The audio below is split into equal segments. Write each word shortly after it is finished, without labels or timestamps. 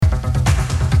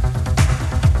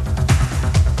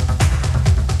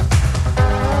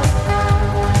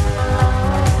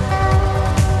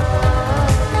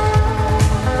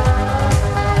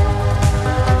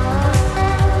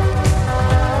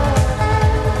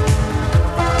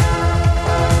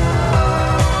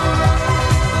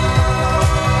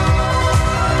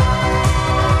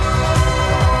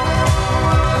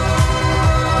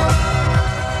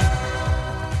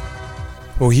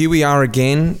Well, here we are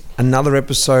again, another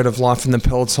episode of Life in the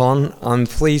Peloton. I'm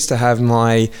pleased to have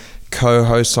my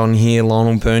co-host on here,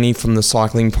 Lionel Birnie from the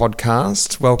Cycling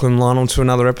Podcast. Welcome, Lionel, to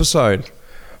another episode.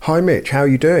 Hi, Mitch. How are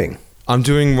you doing? I'm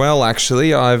doing well,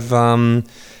 actually. I've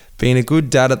been a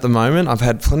good dad at the moment. I've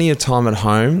had plenty of time at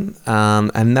home,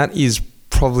 and that is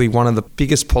probably one of the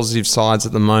biggest positive sides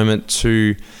at the moment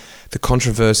to the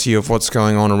controversy of what's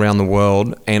going on around the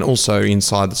world and also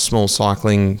inside the small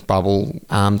cycling bubble,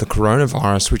 the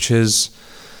coronavirus, which has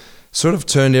sort of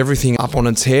turned everything up on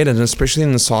its head, and especially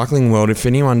in the cycling world. If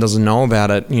anyone doesn't know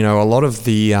about it, you know, a lot of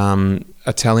the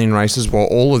Italian races, well,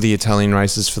 all of the Italian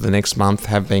races for the next month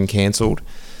have been cancelled.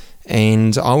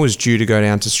 And I was due to go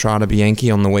down to Strade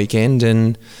Bianche on the weekend,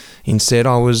 and instead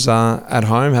I was at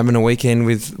home having a weekend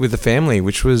with the family,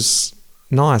 which was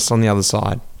nice on the other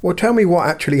side. Well, tell me what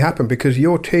actually happened, because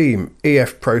your team,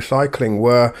 EF Pro Cycling,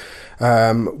 were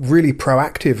really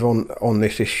proactive on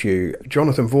this issue.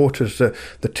 Jonathan Vaughters,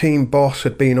 the team boss,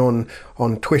 had been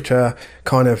on Twitter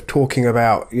kind of talking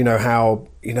about, you know, how,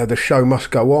 you know, the show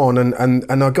must go on,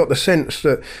 and I got the sense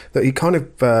that he kind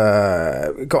of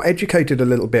got educated a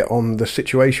little bit on the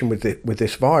situation with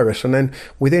this virus, and then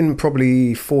within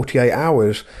probably 48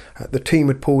 hours the team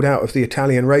had pulled out of the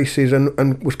Italian races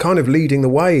and was kind of leading the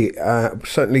way.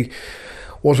 Certainly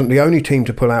wasn't the only team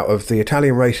to pull out of the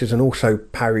Italian races, and also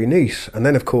Paris-Nice, and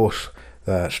then of course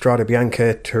Strade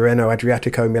Bianche, Tirreno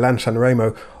Adriatico, Milan-San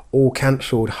Remo, all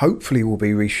cancelled. Hopefully will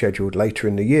be rescheduled later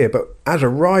in the year. But as a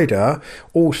rider,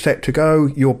 all set to go,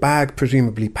 your bag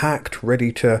presumably packed,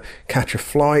 ready to catch a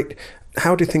flight.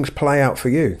 How did things play out for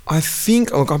you? I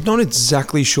think, look, I'm not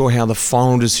exactly sure how the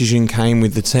final decision came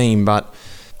with the team, but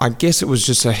I guess it was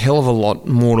just a hell of a lot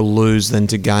more to lose than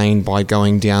to gain by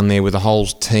going down there with a whole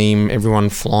team, everyone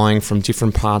flying from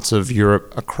different parts of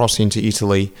Europe across into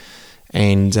Italy.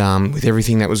 And with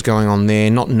everything that was going on there,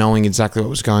 not knowing exactly what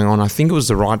was going on, I think it was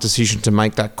the right decision to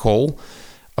make that call,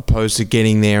 opposed to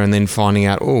getting there and then finding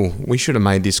out, oh, we should have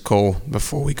made this call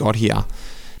before we got here.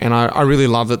 And I really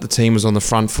love that the team was on the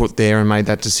front foot there and made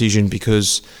that decision,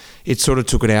 because it sort of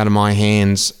took it out of my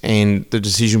hands and the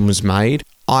decision was made.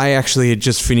 I actually had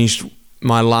just finished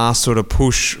my last sort of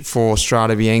push for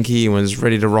Strade Bianche and was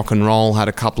ready to rock and roll, had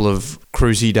a couple of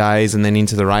cruisy days and then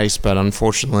into the race, but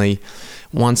unfortunately,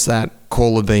 once that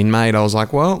call had been made, I was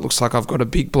like, well, it looks like I've got a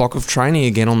big block of training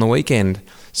again on the weekend.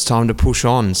 It's time to push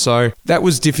on. So that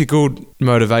was difficult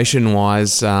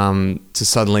motivation-wise, to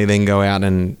suddenly then go out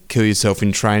and kill yourself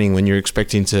in training when you're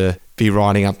expecting to be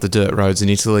riding up the dirt roads in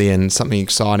Italy and something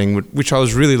exciting, which I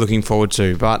was really looking forward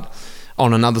to. But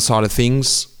on another side of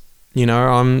things, you know,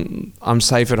 I'm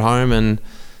safe at home, and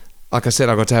like I said,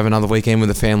 I got to have another weekend with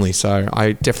the family, so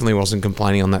I definitely wasn't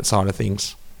complaining on that side of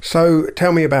things. So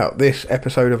tell me about this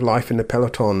episode of Life in the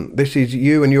Peloton. This is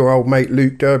you and your old mate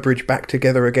Luke Durbridge back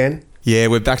together again? Yeah,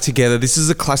 we're back together. This is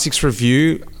a classics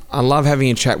review. I love having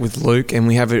a chat with Luke, and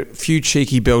we have a few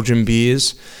cheeky Belgian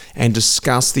beers and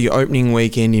discuss the opening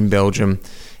weekend in Belgium.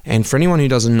 And for anyone who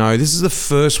doesn't know, this is the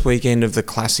first weekend of the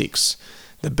classics,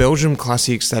 the Belgium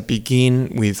classics that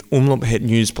begin with Omloop Het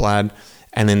Nieuwsblad,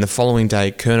 and then the following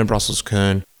day,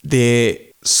 Kuurne-Brussels-Kuurne. They're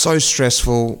so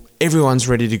stressful. Everyone's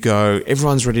ready to go.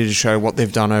 Everyone's ready to show what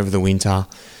they've done over the winter.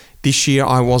 This year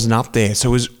I wasn't up there, so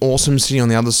it was awesome sitting on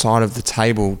the other side of the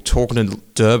table talking to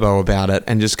Durbo about it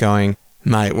and just going,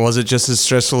 mate, was it just as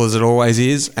stressful as it always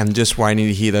is? And just waiting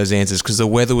to hear those answers, because the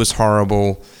weather was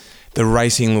horrible, the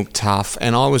racing looked tough,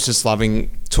 and I was just loving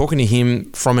talking to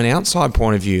him from an outside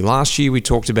point of view. Last year we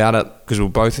talked about it because we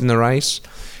were both in the race.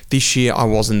 This year I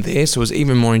wasn't there, so it was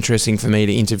even more interesting for me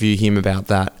to interview him about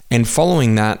that. And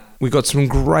following that, we got some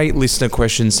great listener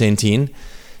questions sent in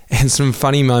and some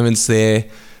funny moments there.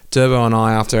 Durbo and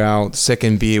I, after our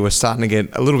second beer, were starting to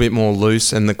get a little bit more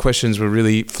loose, and the questions were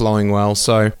really flowing well.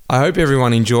 So I hope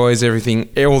everyone enjoys everything,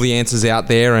 all the answers out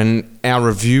there, and our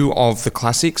review of the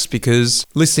classics, because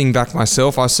listening back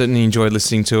myself, I certainly enjoyed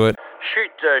listening to it.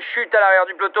 Chute à l'arrière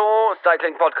du peloton,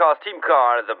 Cycling Podcast Team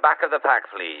Car at the back of the pack,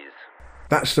 please.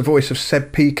 That's the voice of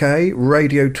Seb Piquet,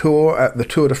 radio tour at the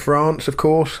Tour de France, of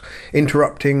course,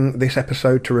 interrupting this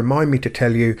episode to remind me to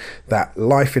tell you that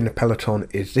Life in the Peloton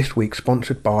is this week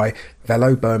sponsored by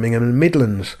Velo Birmingham and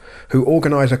Midlands, who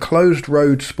organise a closed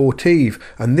road sportive,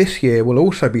 and this year will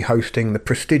also be hosting the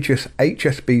prestigious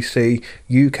HSBC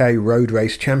UK Road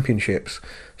Race Championships.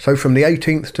 So from the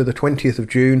 18th to the 20th of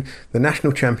June, the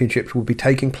National Championships will be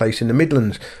taking place in the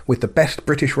Midlands, with the best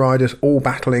British riders all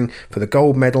battling for the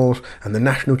gold medals and the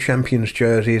National Champions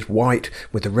jerseys white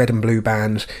with the red and blue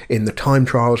bands in the time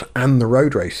trials and the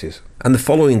road races. And the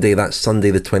following day, that's Sunday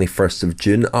the 21st of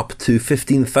June, up to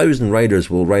 15,000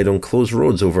 riders will ride on closed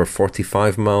roads over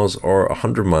 45 miles or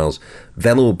 100 miles.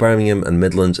 Velo Birmingham and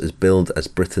Midlands is billed as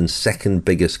Britain's second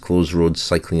biggest closed road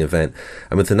cycling event,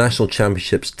 and with the National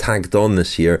Championships tagged on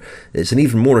this year, it's an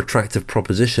even more attractive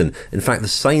proposition. In fact, the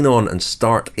sign-on and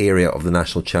start area of the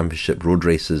National Championship road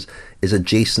races is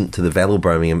adjacent to the Velo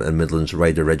Birmingham and Midlands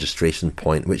rider registration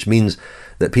point, which means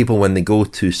that people, when they go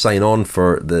to sign on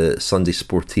for the Sunday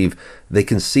Sportive, they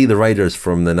can see the riders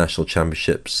from the National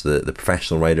Championships, the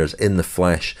professional riders, in the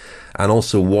flesh, and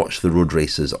also watch the road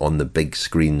races on the big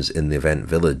screens in the event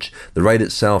village. The ride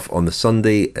itself on the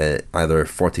Sunday, either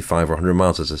 45 or 100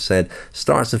 miles, as I said,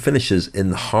 starts and finishes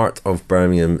in the heart of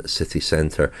Birmingham city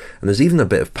centre. And there's even a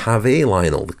bit of pavé,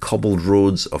 Lionel, the cobbled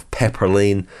roads of Pepper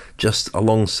Lane, just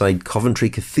alongside Coventry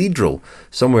Cathedral,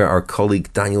 somewhere our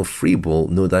colleague Daniel Freeb will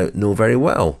no doubt know very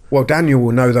well. Well, Daniel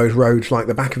will know those roads like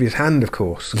the back of his hand, of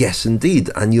course. Yes, indeed.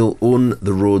 And you'll own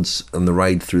the roads on the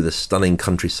ride through the stunning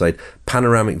countryside,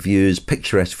 panoramic views,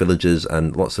 picturesque villages,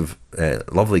 and lots of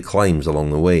lovely climbs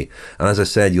along the way. And as I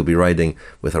said, you'll be riding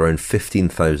with around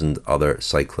 15,000 other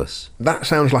cyclists. That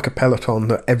sounds like a peloton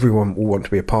that everyone will want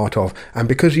to be a part of. And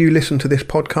because you listen to this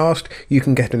podcast, you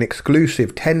can get an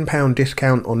exclusive £10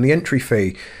 discount on the entry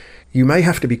fee. You may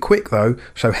have to be quick though,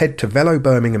 so head to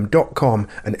velobirmingham.com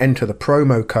and enter the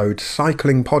promo code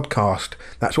CYCLINGPODCAST.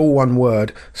 That's all one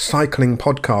word,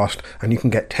 CYCLINGPODCAST, and you can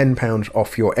get £10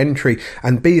 off your entry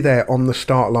and be there on the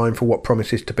start line for what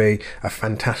promises to be a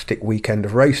fantastic weekend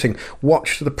of racing.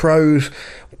 Watch the pros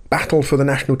battle for the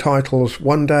national titles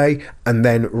one day and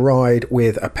then ride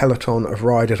with a peloton of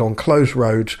riders on closed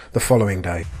roads the following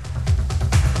day.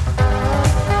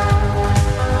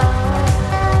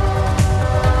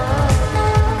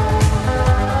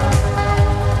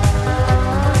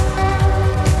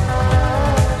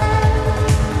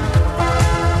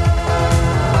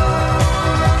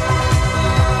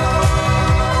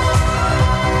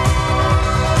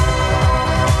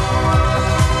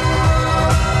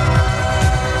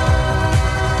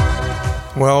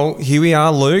 Well, here we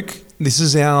are, Luke. This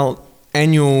is our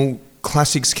annual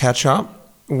Classics catch-up.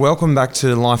 Welcome back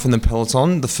to Life in the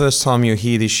Peloton, the first time you're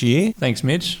here this year. Thanks,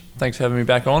 Mitch. Thanks for having me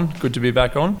back on. Good to be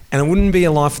back on. And it wouldn't be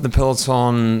a Life in the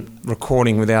Peloton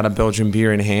recording without a Belgian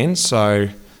beer in hand. So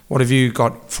what have you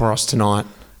got for us tonight?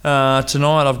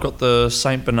 Tonight I've got the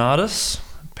St. Bernardus.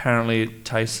 Apparently it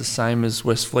tastes the same as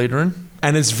Westfleeteren.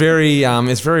 And it's very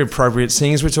appropriate,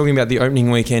 seeing as we're talking about the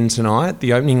opening weekend tonight,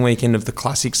 the opening weekend of the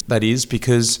Classics, that is,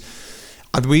 because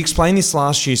we explained this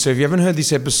last year. So if you haven't heard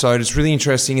this episode, it's really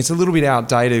interesting. It's a little bit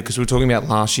outdated because we're talking about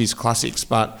last year's Classics,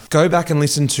 but go back and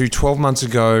listen to 12 months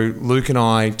ago, Luke and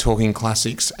I talking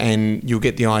Classics, and you'll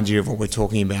get the idea of what we're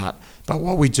talking about. But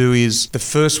what we do is the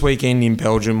first weekend in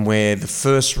Belgium, where the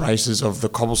first races of the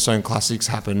Cobblestone Classics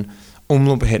happen,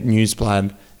 Omloop Het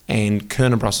Nieuwsblad and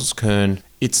Kuurne Brussels Kuurne.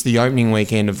 It's the opening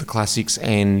weekend of the Classics,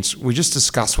 and we just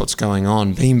discuss what's going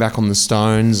on, being back on the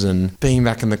stones and being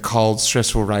back in the cold,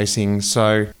 stressful racing.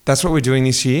 So that's what we're doing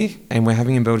this year, and we're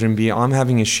having a Belgian beer. I'm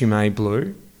having a Chimay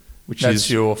Blue, which That's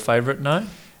your favourite, no?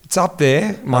 It's up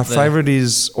there. My favourite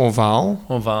is Orval.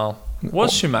 Orval.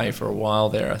 Was Chimay for a while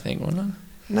there, I think, wasn't it?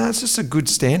 No, it's just a good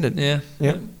standard. Yeah.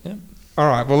 All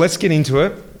right, well, let's get into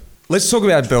it. Let's talk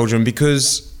about Belgium,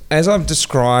 because as I've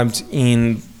described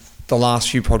in the last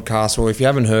few podcasts, or if you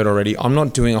haven't heard already, I'm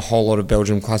not doing a whole lot of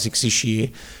Belgium Classics this year.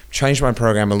 Changed my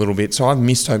program a little bit, so I've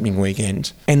missed opening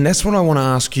weekend. And that's what I want to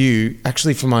ask you,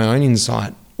 actually, for my own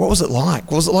insight. What was it like?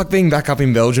 What was it like being back up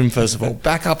in Belgium, first of all?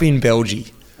 Back up in Belgium?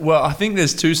 Well, I think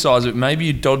there's two sides of it. Maybe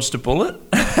you dodged a bullet,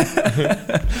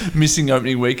 missing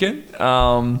opening weekend.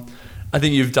 I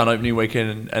think you've done opening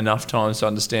weekend enough times to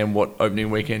understand what opening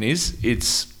weekend is.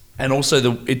 It's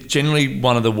generally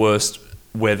one of the worst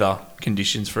weather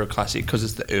conditions for a classic because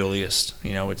it's the earliest.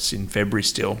 It's in February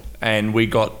still, and we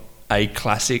got a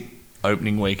classic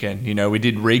opening weekend. We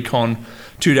did recon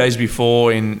 2 days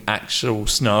before in actual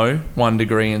snow, 1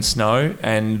 degree in snow,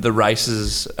 and the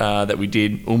races that we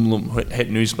did, Omloop Het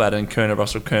Nieuwsblad and Kuurne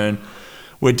Brussels Kuurne,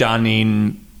 were done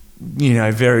in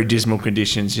very dismal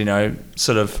conditions.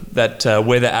 Sort of that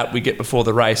weather app we get before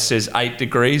the race says 8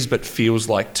 degrees but feels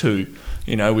like 2.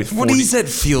 With 40. What is that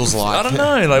feels like? I don't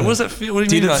know. Like, what does that feel? What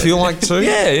do you Did mean? it feel like 2?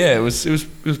 Yeah. It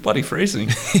was bloody freezing.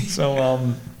 So,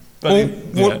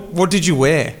 what did you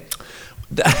wear?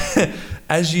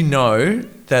 As you know,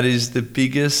 that is the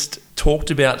biggest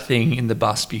talked about thing in the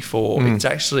bus before. It's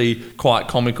actually quite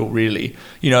comical, really.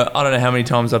 I don't know how many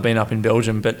times I've been up in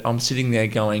Belgium, but I'm sitting there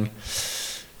going,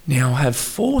 now I have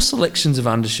 4 selections of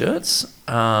undershirts.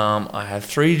 I have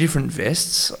 3 different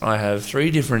vests. I have 3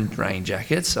 different rain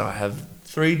jackets. I have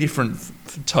 3 different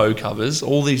toe covers,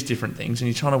 all these different things, and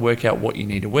you're trying to work out what you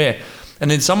need to wear. And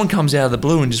then someone comes out of the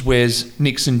blue and just wears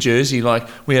Nixon jersey. Like,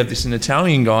 we have this an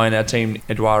Italian guy in our team,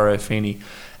 Eduardo Fini,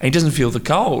 and he doesn't feel the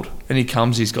cold. And he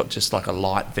comes, he's got just like a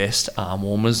light vest, arm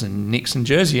warmers, and Nixon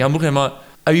jersey. I'm looking at him like,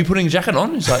 are you putting a jacket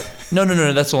on? He's like, no,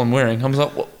 that's all I'm wearing. I was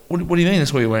like, what do you mean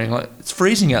that's what you're wearing? Like, it's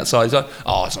freezing outside. He's like,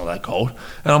 oh, it's not that cold.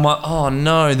 And I'm like, oh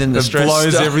no. Then the stress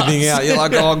blows starts. everything out. You're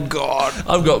like, oh God.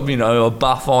 I've got, a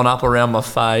buff on up around my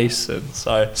face. And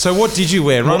So what did you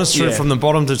wear? Run us through from the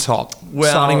bottom to top,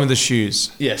 starting with the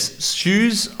shoes. Yes,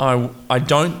 shoes, I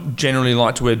don't generally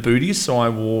like to wear booties, so I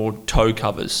wore toe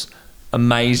covers.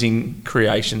 Amazing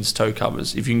Creations toe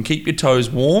covers. If you can keep your toes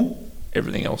warm,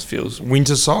 everything else feels.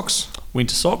 Winter socks?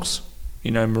 Winter socks,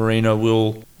 merino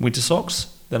wool winter socks.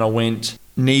 Then I went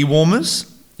knee warmers.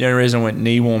 The only reason I went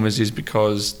knee warmers is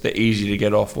because they're easy to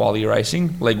get off while you're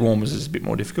racing. Leg warmers is a bit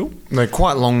more difficult. They're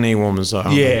quite long knee warmers though.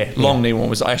 Long knee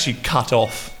warmers. I actually cut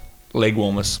off leg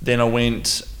warmers. Then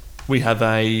we have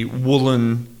a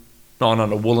woolen, not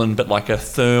a woolen, but like a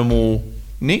thermal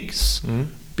Knix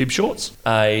bib shorts.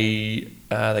 They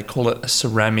call it a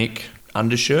ceramic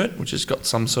undershirt, which has got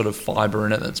some sort of fibre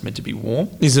in it that's meant to be warm.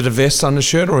 Is it a vest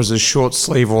undershirt or is it a short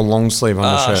sleeve or long sleeve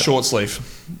undershirt? Short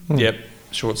sleeve. Yep,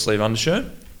 short sleeve undershirt.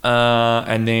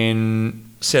 And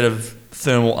then set of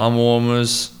thermal arm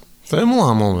warmers. Thermal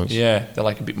arm warmers? Yeah, they're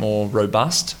like a bit more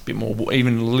robust,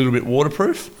 even a little bit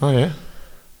waterproof. Oh yeah.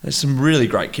 There's some really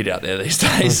great kit out there these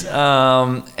days.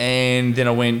 And then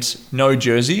I went no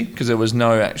jersey because there was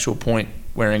no actual point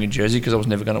wearing a jersey because I was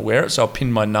never going to wear it. So I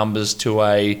pinned my numbers to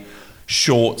a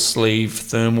short sleeve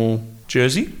thermal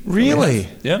jersey. Really?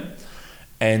 Yeah.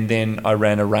 And then I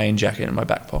ran a rain jacket in my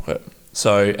back pocket.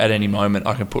 So at any moment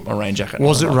I can put my rain jacket on.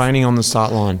 Was it raining on the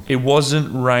start line? It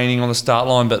wasn't raining on the start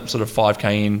line, but sort of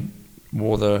 5K in,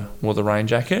 wore the rain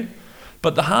jacket.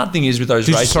 But the hard thing is with those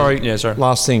races... Sorry.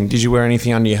 Last thing. Did you wear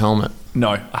anything under your helmet?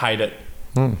 No, I hate it.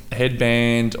 A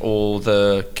headband or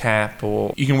the cap,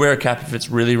 or you can wear a cap if it's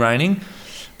really raining,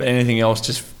 but anything else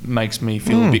just makes me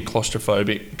feel a bit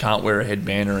claustrophobic. Can't wear a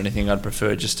headband or anything. I'd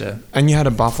prefer just to... And you had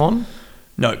a buff on?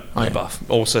 No, no buff.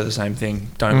 Also the same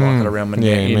thing. Don't like it around my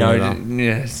neck.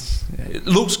 It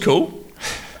looks cool.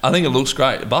 I think it looks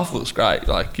great. The buff looks great.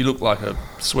 Like, you look like a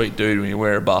sweet dude when you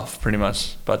wear a buff, pretty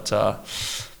much. But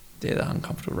they're the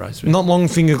uncomfortable race. Not long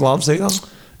finger gloves either?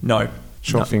 No.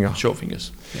 Short finger. Short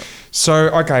fingers. Yep. So,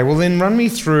 okay, well then run me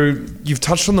through, you've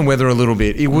touched on the weather a little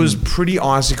bit. It was pretty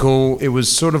icicle. It was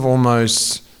sort of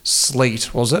almost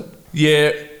sleet, was it?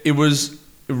 Yeah, it was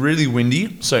really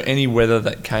windy. So any weather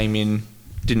that came in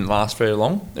didn't last very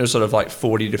long. It was sort of like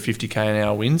 40 to 50k an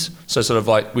hour winds. So sort of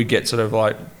like we get sort of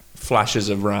like flashes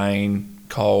of rain,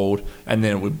 cold, and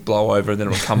then it would blow over and then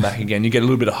it would come back again. You get a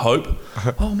little bit of hope.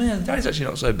 Oh man, the day's actually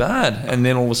not so bad. And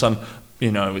then all of a sudden,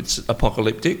 it's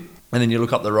apocalyptic. And then you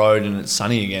look up the road and it's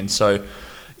sunny again. So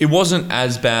it wasn't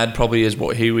as bad probably as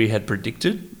what we had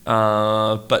predicted.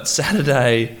 But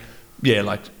Saturday,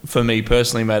 like for me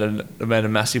personally, made a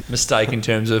massive mistake in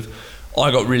terms of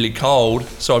I got really cold.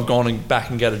 So I've gone back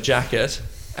and got a jacket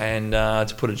and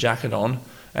to put a jacket on.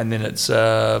 And then it's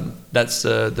that's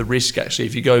the risk actually.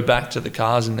 If you go back to the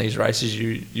cars in these races,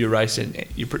 your race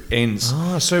ends.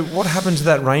 Oh, so what happened to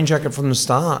that rain jacket from the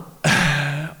start?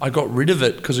 I got rid of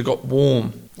it because it got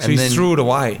warm. So you threw it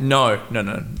away? No.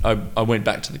 I went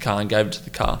back to the car and gave it to the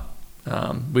car.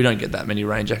 We don't get that many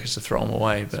rain jackets to throw them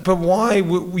away. But why?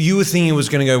 You were thinking it was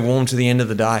going to go warm to the end of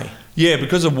the day? Yeah,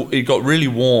 because it got really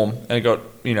warm and it got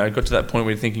to that point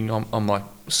where you're thinking, I'm like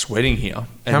sweating here.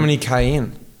 And how many K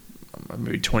in?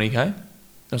 Maybe 20k. It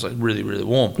was like really, really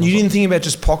warm. You didn't think about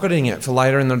just pocketing it for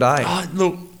later in the day?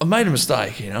 Look, I made a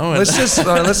mistake, Let's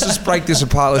just break this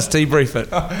apart. Let's debrief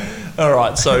it. All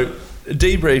right, so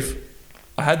debrief.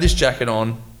 I had this jacket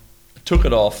on, I took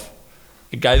it off,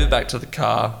 I gave it back to the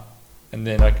car, and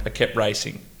then I kept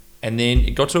racing. And then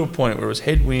it got to a point where it was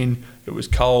headwind, it was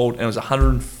cold, and it was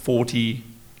 140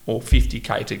 or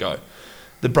 50k to go.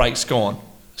 The brake's gone.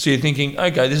 So you're thinking,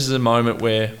 okay, this is a moment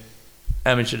where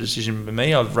amateur decision for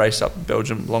me. I've raced up in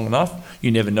Belgium long enough.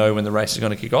 You never know when the race is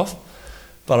going to kick off.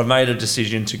 But I've made a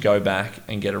decision to go back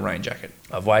and get a rain jacket.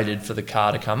 I've waited for the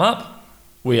car to come up.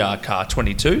 We are car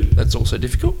 22. That's also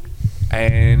difficult.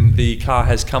 And the car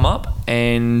has come up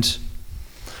and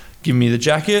given me the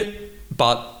jacket,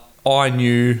 but I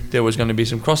knew there was going to be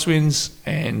some crosswinds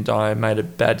and I made a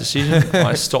bad decision.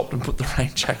 I stopped and put the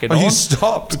rain jacket on. You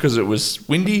stopped? Because it was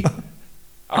windy.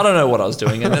 I don't know what I was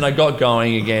doing. And then I got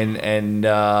going again, and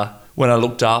when I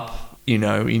looked up, you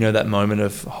know that moment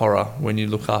of horror when you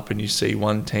look up and you see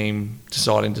one team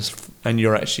deciding to and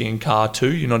you're actually in car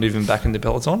 2, you're not even back in the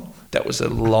peloton. That was a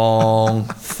long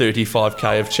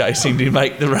 35k of chasing to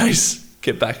make the race,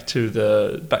 get back to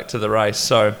the race.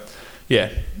 So yeah,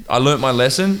 I learnt my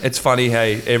lesson. It's funny,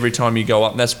 hey, every time you go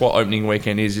up, and that's what opening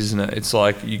weekend is, isn't it? It's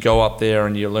like you go up there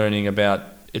and you're learning about,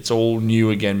 it's all new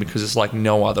again, because it's like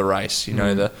no other race. You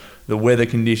know, the weather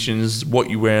conditions, what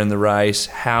you wear in the race,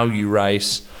 how you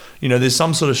race. You know, there's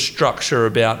some sort of structure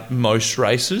about most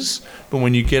races, but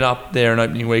when you get up there on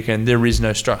opening weekend, there is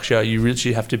no structure. You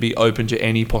literally have to be open to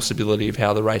any possibility of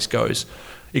how the race goes.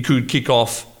 It could kick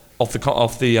off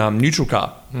the neutral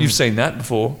car. You've seen that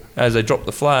before. As they drop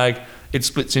the flag, it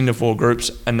splits into 4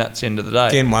 groups, and that's the end of the day.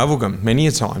 Again, Wevelgem, many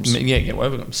a times. Yeah, again,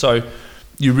 Wevelgem. So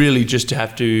you really just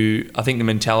have to, I think the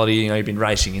mentality, you know, you've been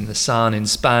racing in the sun in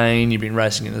Spain, you've been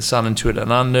racing in the sun and 2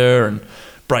 and under, and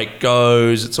break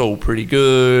goes, it's all pretty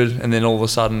good, and then all of a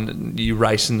sudden you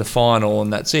race in the final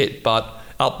and that's it. But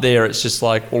up there it's just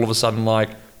like all of a sudden like...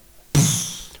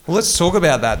 Well, let's talk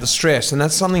about that, the stress, and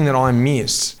that's something that I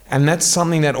missed, and that's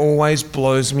something that always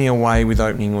blows me away with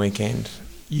opening weekend.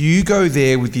 You go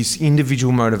there with this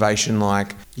individual motivation,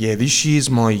 like, yeah, this year's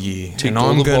my year. Tick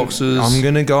all the boxes. I'm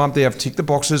going to go up there, I've ticked the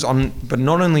boxes, but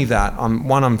not only that,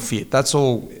 I'm fit, that's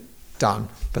all done.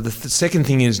 But the second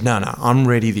thing is, no, I'm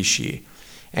ready this year.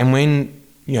 And when,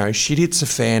 you know, shit hits the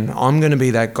fan, I'm going to be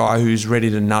that guy who's ready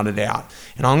to nut it out.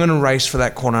 And I'm going to race for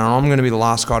that corner, and I'm going to be the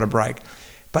last guy to break.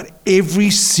 But every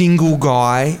single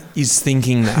guy is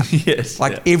thinking that. Yes.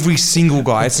 Like every single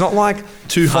guy. It's not like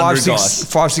 200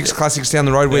 5, 6 classics down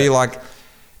the road where you're like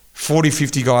 40,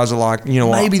 50 guys are like, you know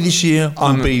what? Maybe this year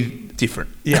will be different.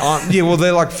 Yeah, well,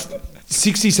 they're like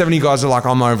 60, 70 guys are like,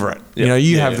 I'm over it. Yeah. You know,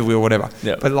 you have the wheel, whatever.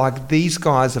 Yeah. But like these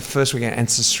guys, the first weekend, and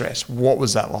it's the stress. What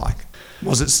was that like?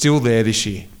 Was it still there this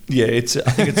year? Yeah, I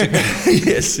think it's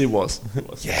yes, it was.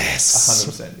 Yes.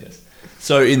 100%, yes.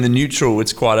 So in the neutral,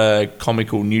 it's quite a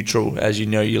comical neutral. As you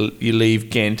know, you leave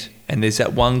Ghent, and there's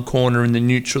that one corner in the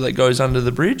neutral that goes under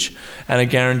the bridge, and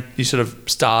again, you sort of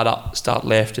start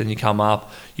left, and you come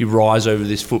up, you rise over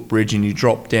this footbridge, and you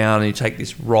drop down, and you take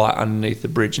this right underneath the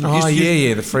bridge. And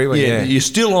the freeway. Yeah, you're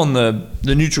still on the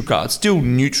neutral car. It's still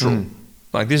neutral.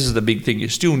 Like, this is the big thing. You're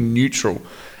still neutral,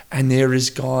 and there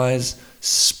is guys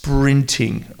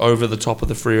sprinting over the top of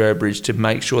the freeway bridge to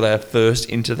make sure they are first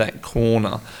into that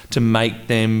corner, to make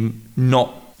them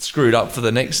not screwed up for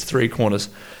the next 3 corners.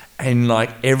 And like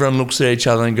everyone looks at each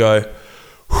other and go,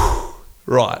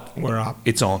 right, we're up,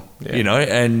 it's on. You know,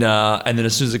 and then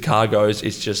as soon as the car goes,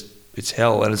 it's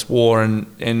hell and it's war, and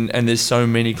there's so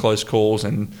many close calls.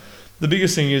 And the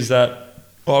biggest thing is that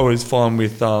I always find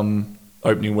with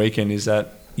opening weekend is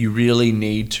that you really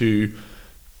need to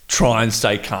try and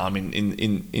stay calm in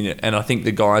it. And I think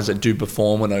the guys that do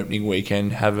perform on opening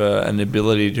weekend have an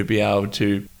ability to be able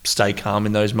to stay calm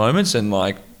in those moments, and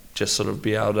like just sort of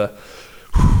be able to,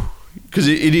 because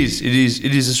it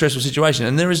is a stressful situation,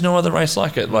 and there is no other race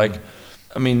like it. Like,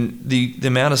 I mean, the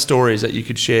amount of stories that you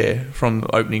could share from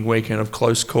opening weekend of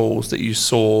close calls that you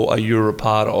saw or you were a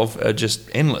part of are just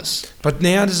endless. But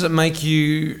now does it make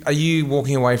you, are you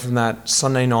walking away from that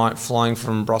Sunday night flying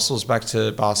from Brussels back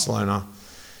to Barcelona?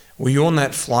 Were you on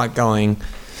that flight going,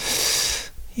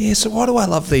 yeah, so why do I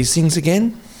love these things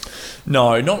again?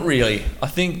 No, not really. I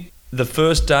think the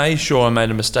first day, sure, I made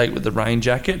a mistake with the rain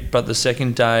jacket, but the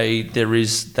second day there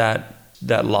is that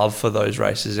love for those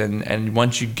races, and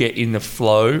once you get in the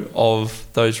flow of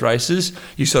those races,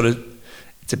 you sort of,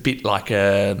 it's a bit like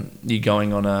you're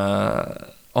going on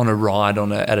a ride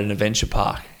at an adventure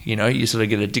park. You know, you sort of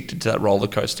get addicted to that roller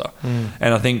coaster.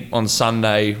 And I think on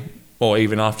Sunday, or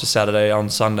even after Saturday, on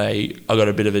Sunday, I got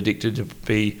a bit of addicted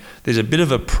to there's a bit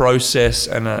of a process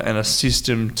and a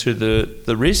system to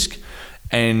the risk,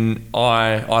 and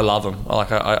I love them.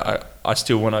 Like I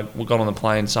still, when I got on the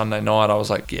plane Sunday night, I was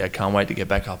like, yeah, I can't wait to get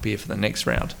back up here for the next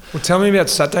round. Well, tell me about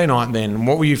Saturday night then.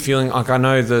 What were you feeling? Like, I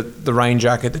know the rain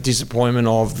jacket, the disappointment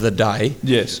of the day.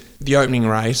 Yes. The opening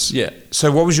race. Yeah.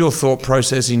 So what was your thought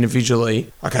process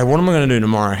individually? Okay, what am I going to do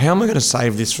tomorrow? How am I going to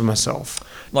save this for myself?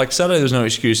 Like Saturday, there's no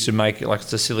excuse to make it. Like,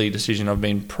 it's a silly decision. I've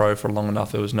been pro for long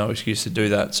enough. There was no excuse to do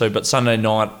that. So, but Sunday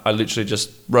night, I literally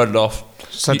just wrote it off.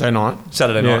 Saturday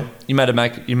night. You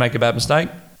make a bad mistake,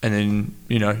 and then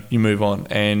you move on.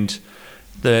 And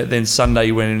then Sunday,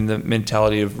 you went in the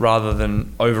mentality of, rather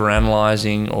than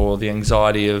overanalyzing or the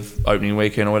anxiety of opening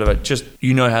weekend or whatever, just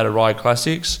how to ride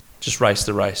classics. Just race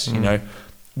the race.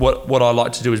 What I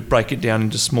like to do is break it down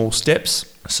into small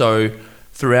steps. So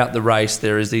throughout the race,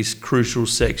 there is these crucial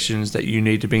sections that you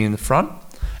need to be in the front,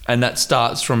 and that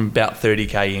starts from about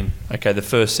 30k in. Okay, the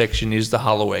first section is the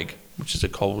Holloweg, which is a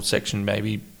cold section,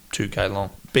 maybe 2k long.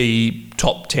 Be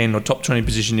top 10 or top 20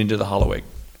 position into the Holloweg.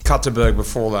 cut to Berg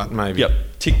before that, maybe. Yep,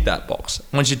 tick that box.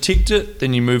 Once you ticked it,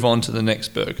 then you move on to the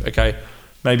next Berg. Okay,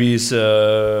 maybe it's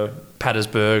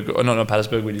Patersburg, or not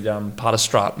Patersburg, we did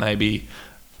Paterstraat, maybe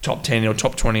top 10 or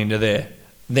top 20 into there.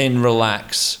 Then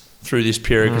relax through this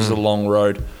period because it's a long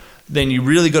road. Then you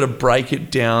really got to break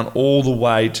it down all the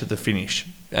way to the finish.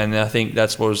 And I think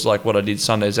that's what was like what I did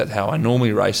Sunday. Is that how I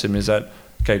normally race them? Is that,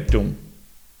 okay, boom,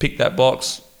 pick that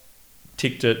box,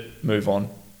 ticked it, move on.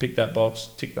 Pick that box,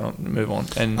 tick that, move on.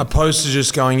 And opposed to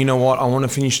just going, you know what, I want to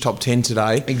finish top 10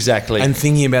 today. Exactly. And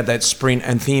thinking about that sprint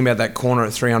and thinking about that corner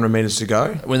at 300 metres to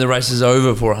go. When the race is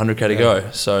over for 100k to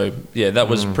go. So, yeah, that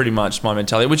was pretty much my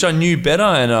mentality, which I knew better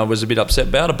and I was a bit upset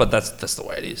about it, but that's the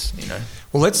way it is, you know.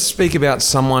 Well, let's speak about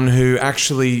someone who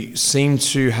actually seemed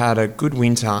to had a good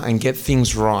winter and get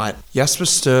things right. Jasper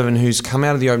Stuyven, who's come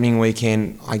out of the opening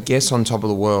weekend, I guess, on top of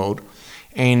the world.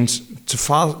 And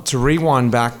to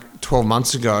rewind back 12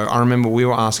 months ago, I remember we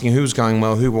were asking who was going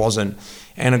well, who wasn't.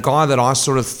 And a guy that I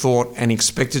sort of thought and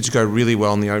expected to go really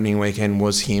well in the opening weekend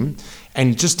was him.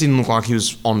 And just didn't look like he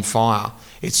was on fire.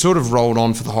 It sort of rolled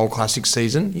on for the whole Classic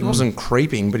season. He wasn't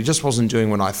creeping, but he just wasn't doing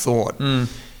what I thought.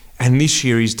 And this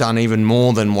year he's done even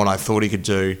more than what I thought he could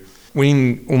do.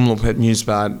 Winning Umlaut at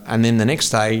Nieuwsblad, and then the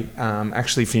next day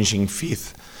actually finishing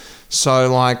 5th.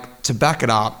 So, like, to back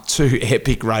it up, 2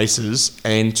 epic races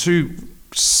and 2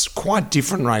 quite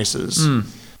different races.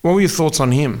 What were your thoughts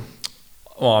on him?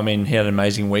 Well, I mean, he had an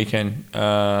amazing weekend.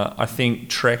 I think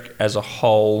Trek as a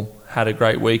whole had a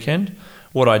great weekend.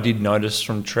 What I did notice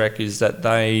from Trek is that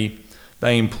they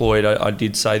employed, I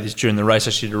did say this during the race,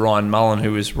 actually, to Ryan Mullen,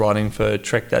 who was riding for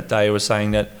Trek that day, was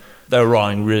saying that they were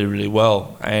riding really, really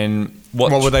well. And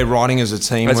what were they riding as a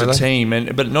team? Team,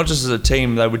 but not just as a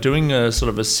team. They were doing a sort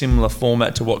of a similar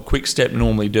format to what Quick-Step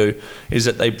normally do, is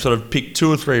that they sort of pick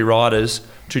 2 or 3 riders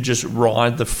to just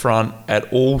ride the front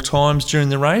at all times during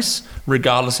the race,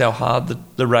 regardless how hard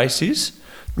the race is.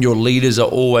 Your leaders are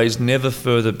always never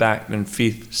further back than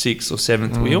 5th, 6th or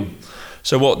 7th wheel.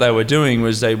 So what they were doing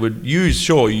was they would use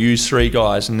 3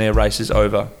 guys and their race is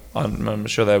over. I'm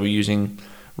sure they were using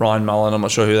Ryan Mullen, I'm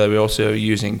not sure who they were also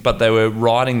using, but they were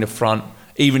riding the front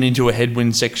even into a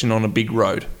headwind section on a big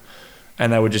road.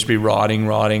 And they would just be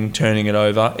riding, turning it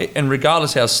over. And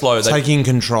regardless how slow... Taking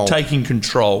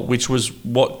control, which was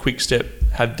what Quick-Step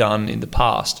have done in the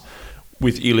past.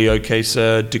 With Elio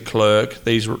Kieser, De Klerk,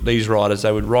 these riders,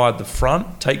 they would ride the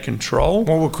front, take control.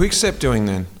 What were Quick-Step doing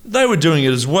then? They were doing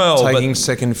it as well. Taking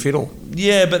second fiddle.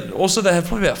 Yeah, but also they have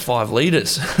probably about 5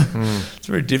 leaders. It's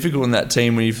very difficult in that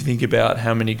team when you think about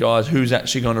how many guys, who's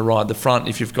actually going to ride the front.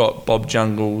 If you've got Bob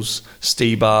Jungels,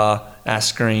 Stebar,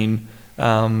 Asgreen,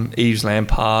 Yves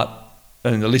Lampart,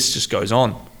 and the list just goes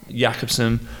on.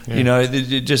 Jakobsen, you know,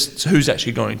 just who's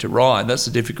actually going to ride. That's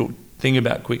the difficult thing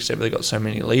about Quick-Step. They've got so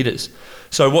many leaders.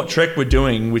 So what Trek were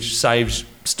doing, which saves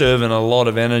Stuyven a lot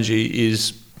of energy,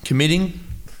 is committing.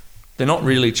 They're not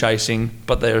really chasing,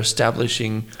 but they're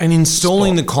establishing and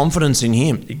installing the confidence in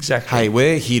him. Exactly. Hey,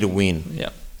 we're here to win. Yeah.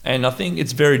 And I think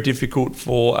it's very difficult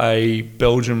for a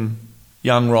Belgian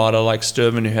young rider like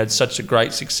Stuyven, who had such a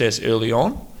great success early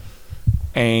on.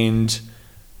 And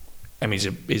I mean,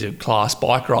 he's a class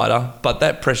bike rider, but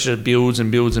that pressure builds and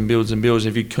builds and builds and builds.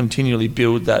 If you continually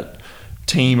build that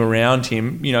team around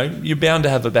him, you know, you're bound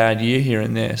to have a bad year here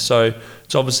and there. So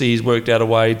it's obviously he's worked out a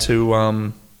way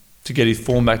to get his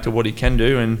form back to what he can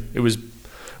do, and it was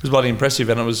bloody impressive,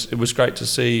 and it was great to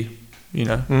see, you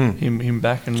know, him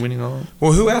back and winning on.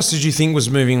 Well, who else did you think was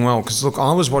moving well? Because look,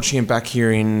 I was watching it back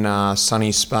here in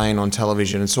sunny Spain on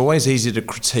television. It's always easy to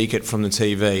critique it from the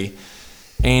TV.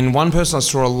 And one person I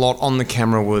saw a lot on the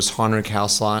camera was Heinrich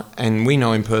Hausler, and we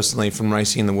know him personally from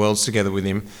racing in the Worlds together with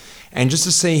him. And just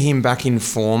to see him back in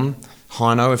form,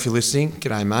 Heino, if you're listening,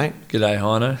 g'day, mate. G'day,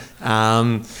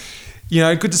 Heino. You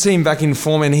know, good to see him back in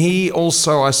form. And he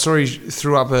also, I saw he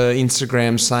threw up an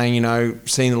Instagram saying, you know,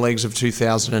 seeing the legs of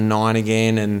 2009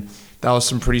 again, and that was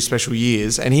some pretty special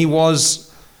years. And he was,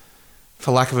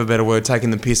 for lack of a better word, taking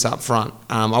the piss up front.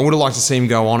 I would have liked to see him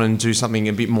go on and do something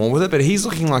a bit more with it, but he's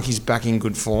looking like he's back in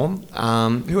good form.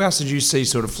 Who else did you see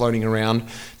sort of floating around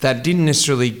that didn't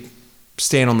necessarily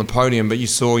stand on the podium, but you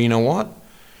saw, you know what?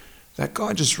 That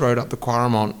guy just rode up the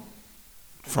Quaremont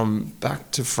from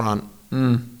back to front.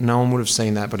 No one would have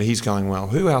seen that, but he's going well.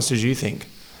 Who else did you think?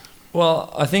 Well,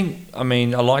 I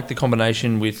like the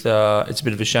combination with, it's a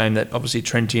bit of a shame that obviously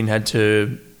Trentin had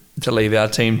to leave our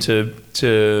team to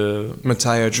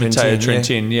Matteo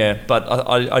Trentin. Yeah. But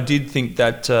I did think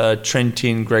that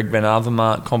Trentin, Greg Van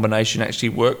Avermaet combination actually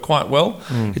worked quite well.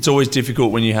 It's always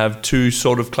difficult when you have 2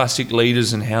 sort of classic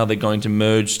leaders and how they're going to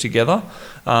merge together.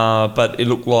 But it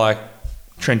looked like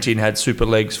Trentin had super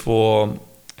legs for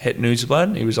Het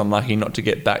Nieuwsblad. He was unlucky not to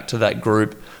get back to that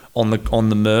group on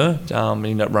the Mer. He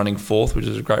ended up running 4th, which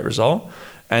was a great result.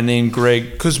 And then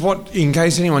Greg... Because in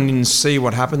case anyone didn't see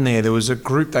what happened there was a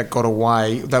group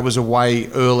that was away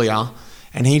earlier,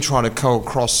 and he tried to go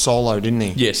across solo, didn't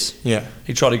he? Yes. Yeah.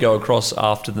 He tried to go across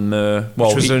after the Mer.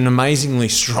 Which was an amazingly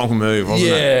strong move, wasn't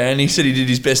it? Yeah, and he said he did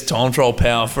his best time trial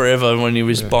power forever when he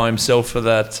was by himself for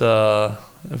that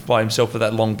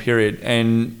long period.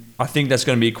 And I think that's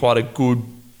going to be quite a good...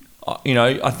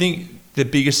 I think the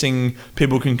biggest thing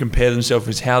people can compare themselves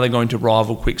is how they're going to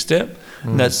rival Quickstep.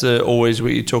 And that's always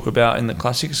what you talk about in the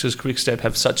classics, because Quickstep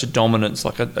have such a dominance.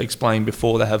 Like I explained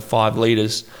before, they have 5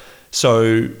 leaders.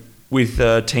 So with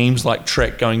teams like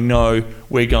Trek going, no,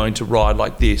 we're going to ride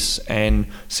like this, and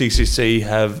CCC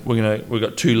we've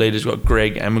got 2 leaders, we've got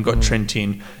Greg and we've got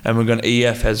Trentin, and we've got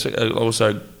EF has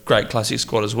also a great classic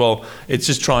squad as well. It's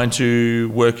just trying to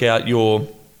work out your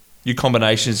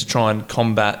combinations to try and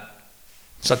combat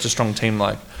such a strong team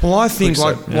like... Well, I think,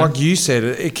 like you said,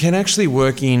 it can actually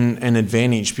work in an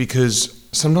advantage, because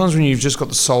sometimes when you've just got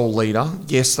the sole leader,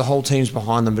 yes, the whole team's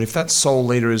behind them, but if that sole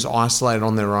leader is isolated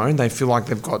on their own, they feel like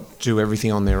they've got to do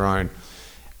everything on their own.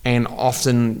 And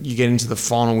often you get into the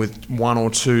final with 1 or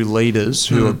 2 leaders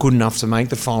who are good enough to make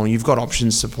the final. You've got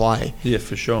options to play. Yeah,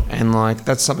 for sure. And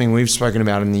that's something we've spoken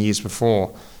about in the years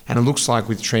before. And it looks like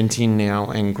with Trentin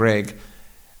now and Greg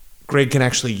can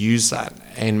actually use that,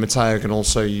 and Matteo can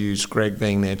also use Greg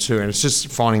being there too. And it's just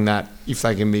finding that if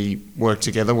they can work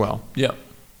together well. Yeah,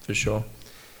 for sure.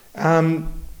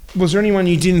 Was there anyone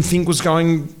you didn't think was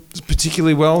going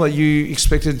particularly well that you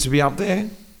expected to be up there?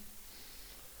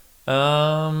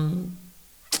 What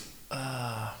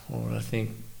would I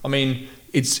think? I mean,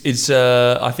 it's.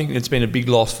 I think it's been a big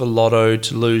loss for Lotto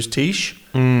to lose Tish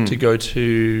to go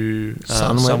to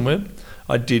Sunweb.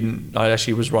 I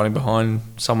actually was riding behind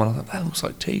someone. I thought, that looks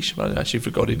like Tish, but I actually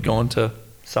forgot he'd gone to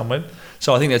Sunweb.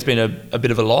 So I think that's been a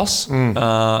bit of a loss.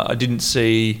 I didn't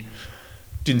see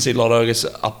Lotto, I guess,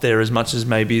 up there as much as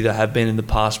maybe they have been in the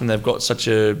past when they've got such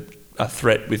a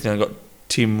threat with, got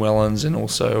Tim Wellens and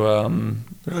also...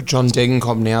 John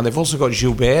Degenkolb now. They've also got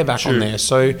Gilbert back on there.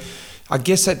 So I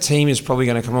guess that team is probably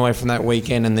going to come away from that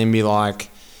weekend and then be like,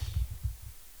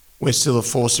 we're still a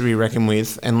force to be reckoned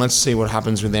with, and let's see what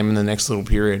happens with them in the next little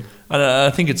period. And I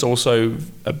think it's also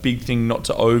a big thing not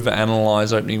to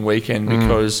overanalyze opening weekend,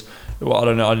 because, I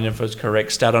don't know if it's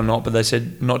correct stat or not, but they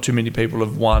said not too many people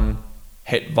have won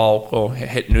Het Volk or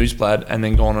Het Nieuwsblad and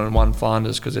then gone and won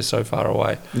Flanders because they're so far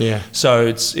away. Yeah. So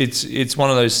it's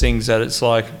one of those things that it's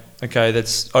like, okay,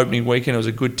 that's opening weekend. It was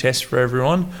a good test for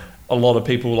everyone. A lot of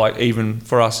people, like even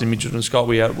for us in Mitchelton Scott,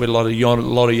 we had a lot of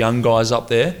young guys up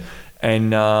there.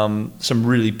 And some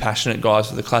really passionate guys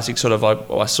for the classic. Sort of,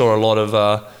 I saw a lot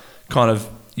of kind of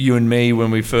you and me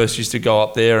when we first used to go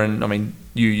up there. And I mean,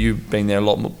 you've been there a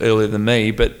lot earlier than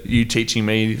me, but you teaching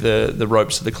me the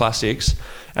ropes of the classics.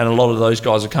 And a lot of those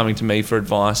guys are coming to me for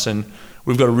advice. And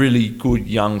we've got a really good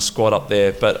young squad up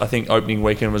there. But I think opening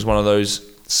weekend was one of those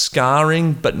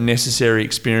scarring but necessary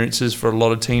experiences for a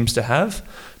lot of teams to have,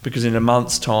 because in a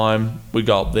month's time we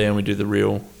go up there and we do the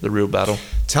real battle.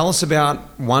 Tell us about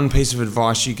one piece of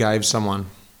advice you gave someone,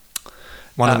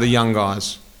 one of the young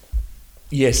guys.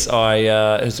 Yes, it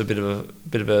was a bit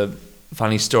of a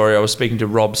funny story. I was speaking to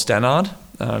Rob Stannard.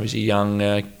 He's a young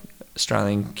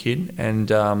Australian kid, and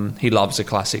he loves the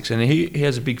classics, and he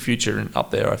has a big future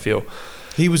up there, I feel.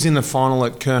 He was in the final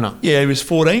at Kurna. Yeah, he was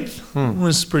 14th. It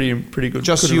was pretty good.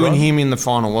 Just you and him in the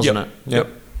final, wasn't it?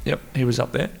 Yep. He was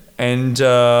up there. And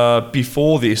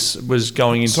before this was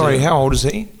going into... Sorry, how old is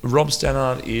he? Rob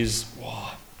Stannard is,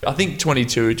 I think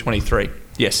 22, 23.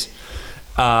 Yes.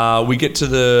 We get to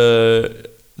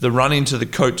the run into the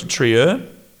Côte de Trieux,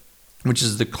 which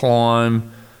is the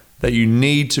climb that you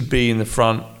need to be in the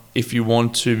front if you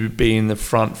want to be in the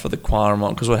front for the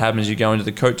Quaremont. Because what happens, you go into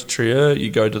the Côte de Trieux, you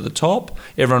go to the top,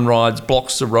 everyone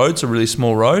blocks the road, it's a really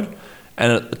small road,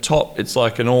 and at the top it's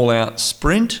like an all-out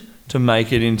sprint to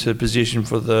make it into position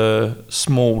for the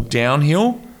small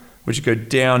downhill, which you go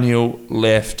downhill,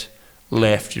 left,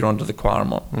 you're onto the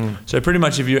Quaremont. So pretty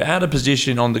much if you're out of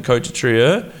position on the Côte de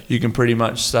Trieux, you can pretty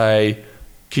much say,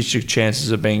 kiss your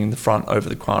chances of being in the front over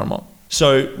the Quaremont.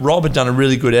 So Rob had done a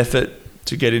really good effort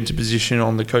to get into position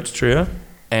on the Côte de Trieux,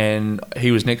 and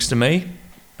he was next to me,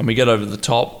 and we get over the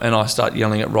top, and I start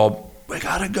yelling at Rob, we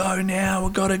gotta go now,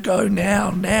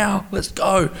 let's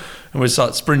go. And we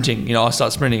start sprinting, I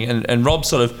start sprinting, and Rob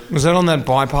sort of... Was that on that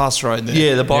bypass road there?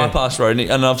 Yeah, the bypass road,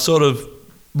 and Rob sort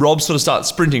of starts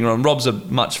sprinting, and Rob's a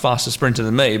much faster sprinter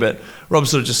than me, but Rob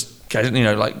sort of just,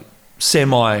 like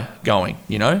semi going,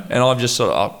 and I've just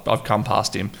I've come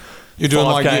past him. You're doing 5K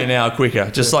like an hour quicker.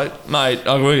 Just like, mate,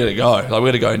 we're going to go. Like, we're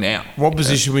going to go now. What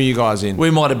position were you guys in? We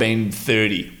might have been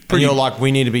 30. And you're like,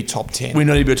 we need to be top 10. We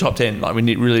need to be a top 10. Like,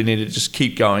 we really need to just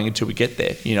keep going until we get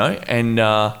there, you know? And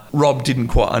Rob didn't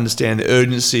quite understand the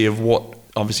urgency of what,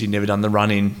 obviously never done the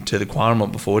run-in to the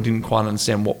Quaramont before, didn't quite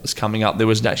understand what was coming up. There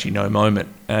was actually no moment.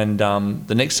 And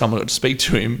the next time I got to speak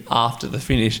to him after the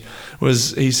finish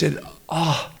was, he said,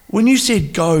 when you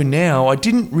said go now, I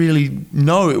didn't really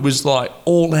know it was like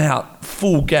all out,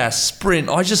 full gas sprint.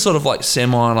 I just sort of like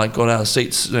got out of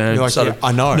seats. You know, like, yeah,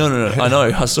 I know. No, I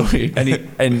know. I saw you.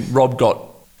 And Rob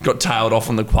got tailed off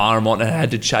on the Quaramont and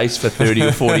had to chase for 30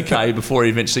 or 40k before he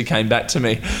eventually came back to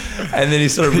me. And then he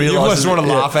sort of realised... You almost want to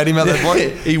laugh at him at that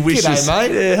point. He wishes... G'day,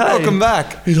 mate. Yeah, hey. Welcome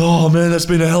back. He's, oh, man, that's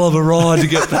been a hell of a ride to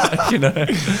get back, you know.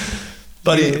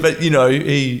 But you know,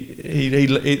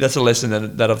 he that's a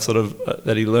lesson that I've sort of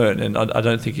that he learned, and I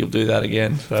don't think he'll do that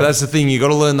again. So. But that's the thing, you got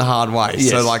to learn the hard way. Yes.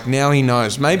 So like now he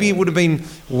knows. Maybe it would have been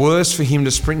worse for him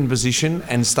to sprint in position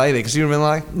and stay there because he would have been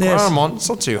like, Quaramont, it's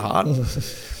not too hard.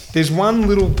 There's one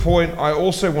little point I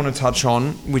also want to touch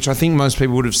on, which I think most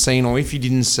people would have seen, or if you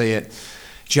didn't see it,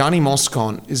 Gianni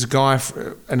Moscon is a guy,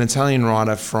 an Italian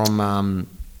rider from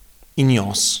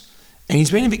Ineos. And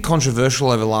he's been a bit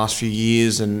controversial over the last few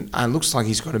years, and it looks like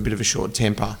he's got a bit of a short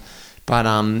temper. But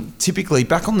typically,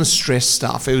 back on the stress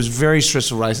stuff, it was a very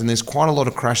stressful race, and there's quite a lot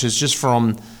of crashes just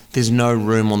from there's no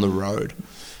room on the road.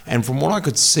 And from what I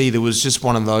could see, there was just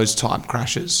one of those type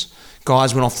crashes.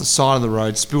 Guys went off the side of the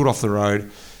road, spilled off the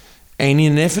road, and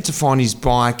in an effort to find his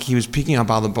bike, he was picking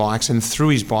up other bikes and threw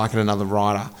his bike at another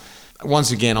rider. Once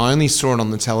again, I only saw it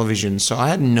on the television, so I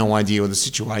had no idea of the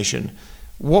situation.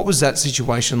 What was that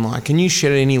situation like? Can you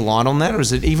shed any light on that, or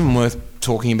is it even worth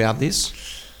talking about this?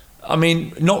 I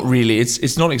mean, not really.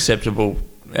 It's not acceptable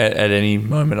at any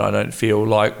moment, I don't feel.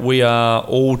 Like, we are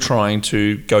all trying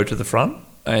to go to the front,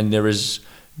 and there is,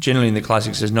 generally in the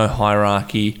classics, there's no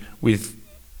hierarchy with...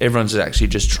 Everyone's actually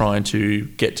just trying to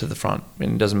get to the front.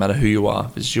 And it doesn't matter who you are.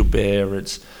 If it's Gilbert,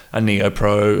 it's a Neo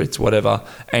Pro, it's whatever.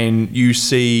 And you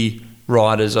see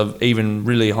riders of even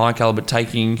really high caliber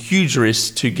taking huge risks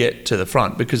to get to the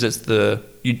front because it's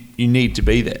you need to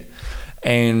be there.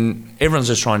 And everyone's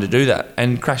just trying to do that.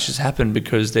 And crashes happen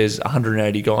because there's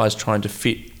 180 guys trying to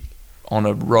fit on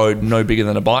a road no bigger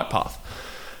than a bike path.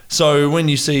 So when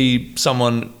you see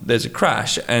there's a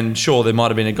crash, and sure, there might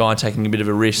have been a guy taking a bit of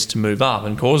a risk to move up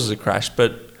and causes a crash,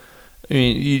 but I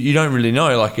mean, you don't really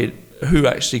know who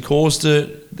actually caused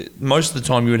it. Most of the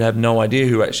time you would have no idea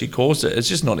who actually caused it. It's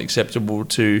just not acceptable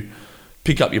to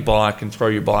pick up your bike and throw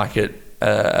your bike at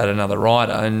another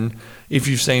rider. And if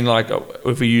you've seen,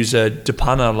 if we use a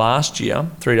Depunna last year,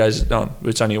 3 days, no,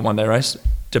 it's only a one-day race,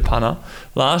 Depunna,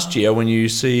 last year, when you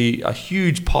see a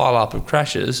huge pile-up of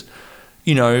crashes,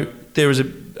 you know, there was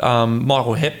a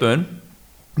Michael Hepburn,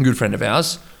 a good friend of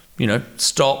ours, you know,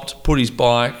 stopped, put his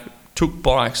bike, took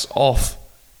bikes off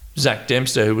Zach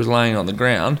Dempster, who was laying on the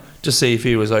ground, to see if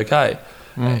he was okay.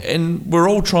 And we're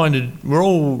all trying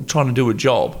to do a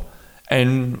job,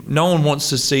 and no one wants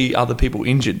to see other people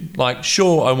injured. Like,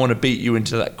 sure, I want to beat you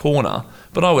into that corner,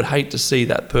 but I would hate to see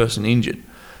that person injured.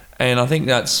 And I think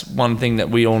that's one thing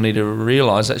that we all need to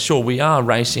realise, that sure, we are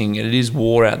racing and it is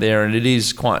war out there and it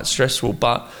is quite stressful,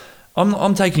 but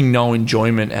I'm taking no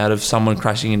enjoyment out of someone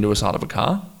crashing into a side of a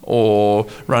car or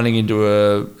running into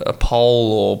a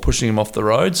pole or pushing him off the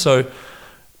road. So,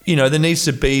 you know, there needs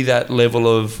to be that level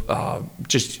of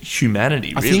just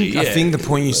humanity, really. I think the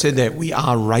point you said there, we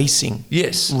are racing.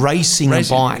 Yes. Racing a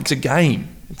bike. It's a game,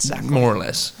 exactly. More or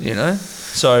less, you know.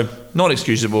 So, not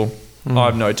excusable. I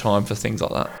have no time for things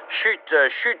like that.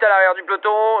 Chute à l'arrière du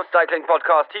peloton, Cycling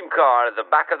Podcast Team Car at the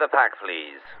back of the pack,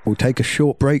 please. We'll take a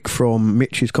short break from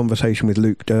Mitch's conversation with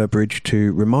Luke Durbridge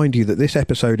to remind you that this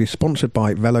episode is sponsored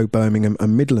by Velo Birmingham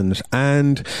and Midlands,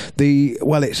 and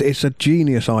it's a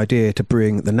genius idea to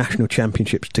bring the national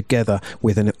championships together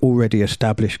with an already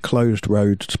established closed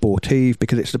road sportive,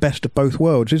 because it's the best of both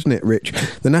worlds, isn't it, Rich?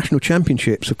 The national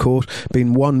championships, of course,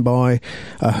 been won by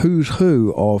a who's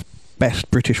who of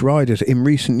best British riders. In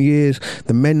recent years,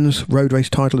 the men's road race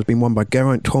title has been won by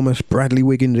Geraint Thomas, Bradley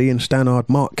Wiggins, Ian Stannard,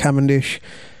 Mark Cavendish,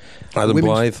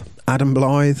 Adam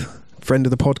Blythe, friend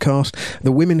of the podcast.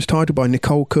 The women's title by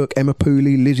Nicole Cook, Emma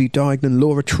Pooley, Lizzie Deignan,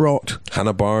 Laura Trott,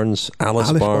 Hannah Barnes,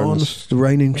 Alice Barnes, the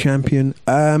reigning champion.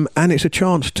 And it's a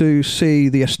chance to see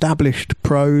the established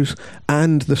pros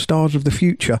and the stars of the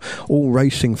future all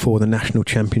racing for the national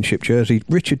championship jersey.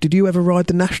 Richard, did you ever ride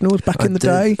the nationals back in the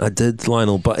day? I did,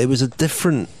 Lionel, but it was a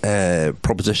different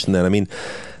proposition then. I mean,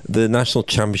 the national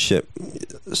championship,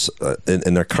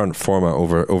 in their current format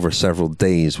over several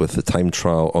days, with the time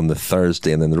trial on the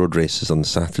Thursday and then the road races on the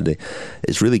Saturday,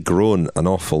 it's really grown an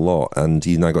awful lot. And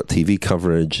you've now got TV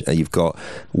coverage, you've got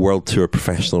World Tour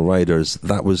professional riders.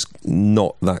 That was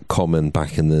not that common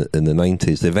back in the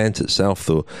 90s. The event itself,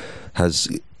 though, has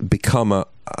become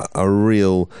a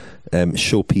real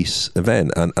showpiece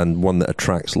event, and one that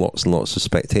attracts lots and lots of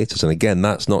spectators. And again,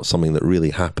 that's not something that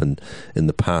really happened in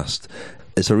the past.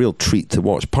 It's a real treat to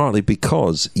watch, partly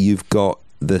because you've got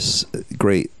this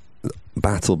great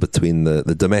battle between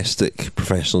the domestic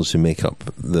professionals who make up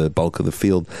the bulk of the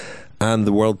field and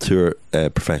the World Tour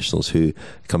professionals who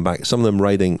come back, some of them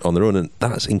riding on their own, and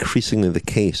that's increasingly the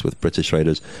case with British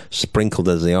riders, sprinkled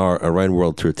as they are around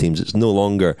World Tour teams. It's no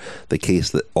longer the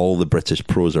case that all the British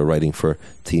pros are riding for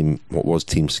what was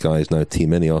Team Sky is now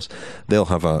Team Ineos. They'll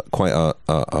have quite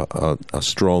a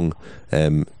strong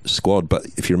squad. But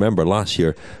if you remember last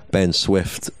year, Ben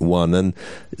Swift won, and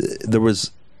there was,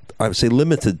 I would say,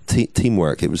 limited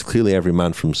teamwork. It was clearly every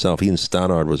man for himself. Ian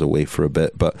Stannard was away for a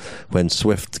bit, but when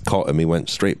Swift caught him, he went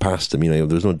straight past him. There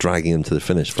was no dragging him to the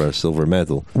finish for a silver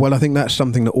medal. Well, I think that's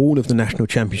something that all of the national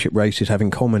championship races have in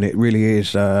common. It really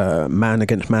is man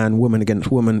against man, woman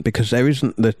against woman, because there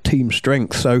isn't the team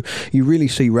strength. So you really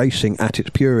see racing at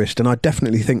its purest. And I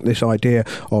definitely think this idea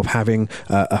of having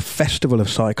a festival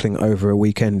of cycling over a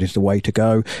weekend is the way to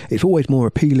go. It's always more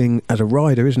appealing as a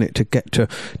rider, isn't it, to get to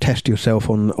test yourself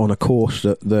on a course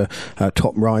that the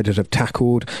top riders have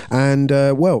tackled. And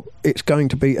well, it's going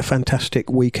to be a fantastic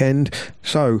weekend.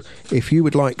 So if you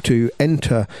would like to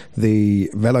enter the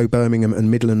Velo Birmingham and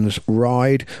Midlands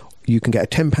ride, you can get a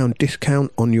 £10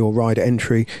 discount on your rider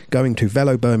entry going to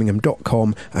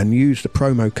velobirmingham.com and use the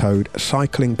promo code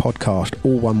Cycling Podcast,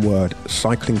 all one word,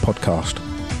 Cycling Podcast.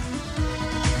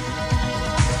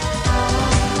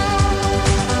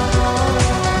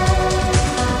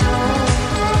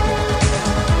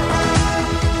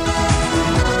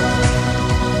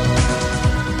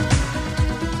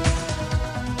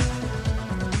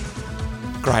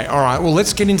 Great. All right. Well,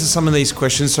 let's get into some of these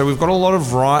questions. So we've got a lot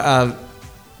of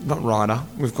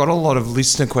we've got a lot of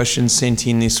listener questions sent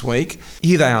in this week.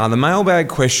 Here they are, the mailbag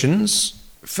questions.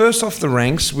 First off the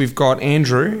ranks, we've got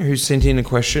Andrew, who sent in a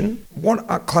question. What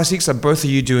classics are both of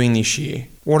you doing this year?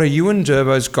 What are you and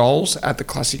Durbo's goals at the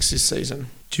classics this season?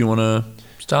 Do you want to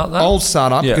start that? I'll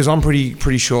start up because I'm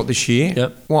pretty short this year.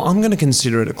 Yep. Well, I'm going to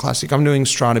consider it a classic. I'm doing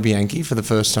Strade Bianche for the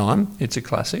first time. It's a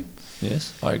classic.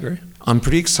 Yes, I agree. I'm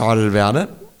pretty excited about it.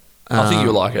 I think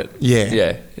you'll like it. Yeah.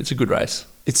 Yeah, it's a good race.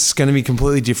 It's going to be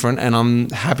completely different, and I'm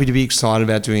happy to be excited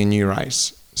about doing a new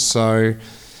race. So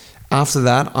after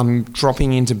that, I'm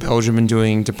dropping into Belgium and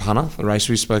doing De Panne, the race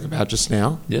we spoke about just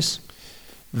now. Yes.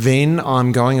 Then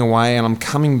I'm going away and I'm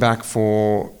coming back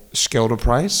for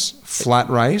Scheldeprijs, flat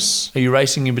race. Are you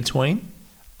racing in between?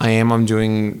 I am. I'm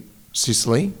doing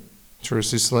Sicily, through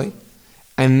Sicily.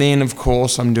 And then, of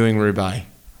course, I'm doing Roubaix.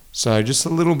 So just a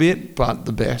little bit, but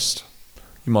the best.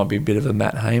 You might be a bit of a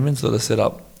Matt Heyman sort of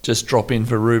setup. Just drop in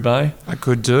for Roubaix. I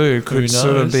could do. Could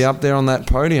sort of be up there on that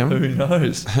podium. Who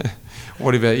knows?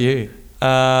 What about you?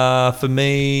 For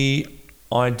me,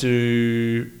 I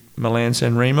do Milan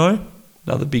San Remo,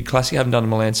 another big classic. I haven't done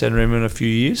Milan San Remo in a few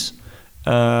years.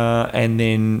 And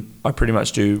then I pretty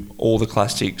much do all the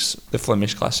classics, the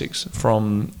Flemish classics,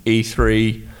 from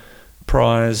E3,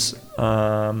 Prize,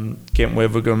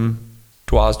 Gent-Wevelgem,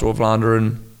 Dwars door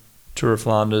Vlaanderen, Tour of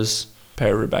Flanders,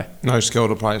 Paris-Roubaix. No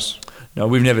Scheldeprijs? No,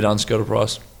 we've never done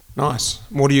Scheldeprijs. Nice.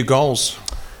 What are your goals?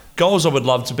 Goals, I would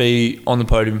love to be on the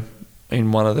podium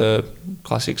in one of the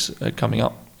classics coming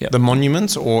up. Yep. The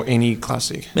monuments or any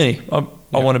classic? Any. I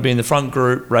want to be in the front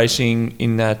group racing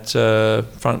in that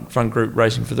front group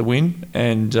racing for the win.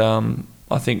 And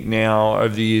I think now,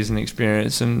 over the years and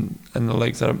experience and the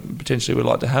legs that I potentially would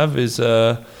like to have is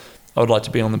I would like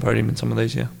to be on the podium in some of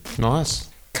these, yeah. Nice.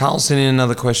 Carl sent in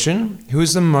another question. Who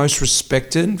is the most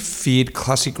respected, feared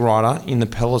classic rider in the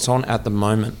peloton at the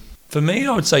moment? For me,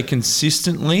 I would say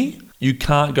consistently, you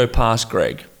can't go past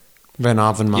Greg. Van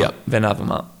Avermaet. Yep, Van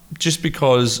Avermaet. Just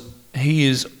because he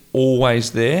is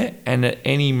always there, and at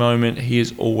any moment he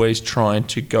is always trying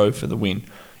to go for the win.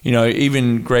 You know,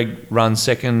 even Greg runs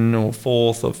second or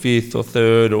fourth or fifth or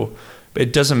third, but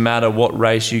it doesn't matter what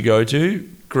race you go to,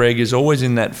 Greg is always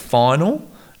in that final,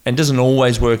 and doesn't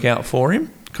always work out for him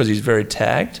because he's very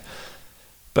tagged.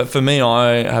 But for me,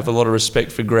 I have a lot of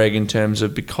respect for Greg in terms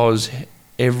of, because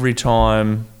every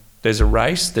time there's a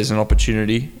race, there's an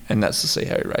opportunity, and that's to see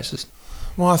how he races.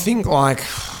 Well, I think,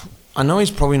 I know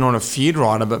he's probably not a feared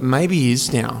rider, but maybe he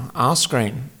is now.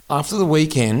 Askren. After the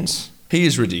weekend... He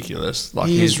is ridiculous.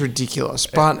 He is ridiculous.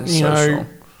 But, you know, strong.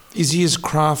 Is he as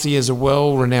crafty as a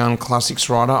well-renowned classics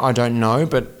rider? I don't know,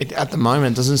 but at the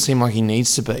moment, it doesn't seem like he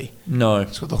needs to be. No.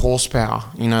 He's got the horsepower.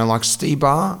 Like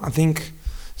Stybar, I think.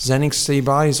 Zdeněk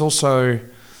Stybar, he's also...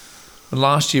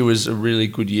 Last year was a really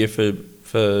good year for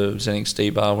Zdeněk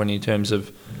Stybar in terms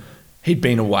of... He'd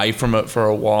been away from it for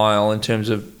a while in terms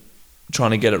of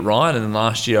trying to get it right, and then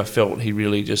last year I felt he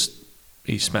really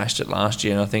he smashed it last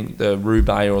year, and I think the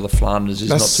Roubaix or the Flanders is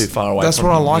not too far away from him. That's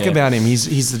what I like about him.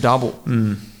 He's the double.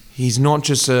 He's not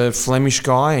just a Flemish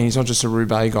guy, and he's not just a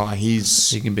Roubaix guy.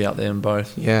 He can be out there in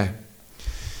both. Yeah.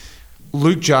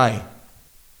 Luke J,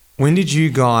 when did you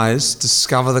guys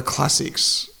discover the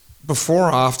classics? Before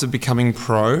or after becoming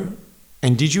pro?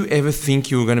 And did you ever think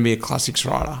you were going to be a classics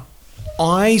rider?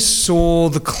 I saw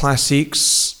the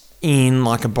classics in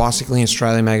like a Bicycling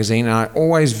Australia magazine, and I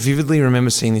always vividly remember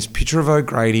seeing this picture of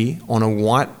O'Grady on a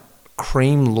white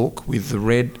cream look with the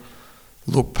red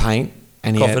look paint.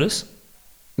 And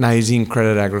he's in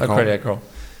Credit Agricole. Credit Agricole.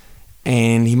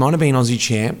 And he might have been Aussie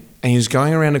champ, and he was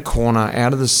going around a corner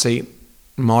out of the seat,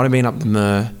 might have been up the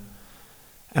Mur,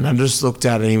 and I just looked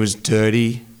at it and he was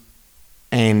dirty,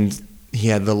 and he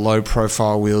had the low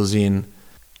profile wheels in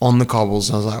on the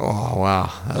cobbles. I was like, oh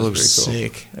wow, that looks cool.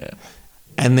 Sick. Yeah.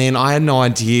 And then I had no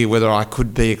idea whether I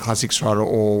could be a classics rider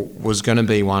or was going to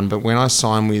be one, but when I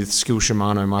signed with Skill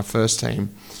Shimano, my first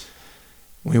team,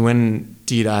 we went and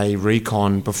did a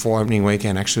recon before opening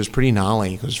weekend. Actually, it was pretty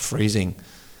gnarly. It was freezing.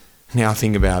 Now I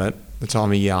think about it, the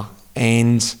time of year.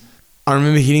 And I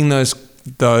remember hitting those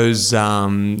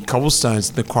cobblestones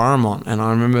at the Quaremont, and I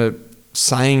remember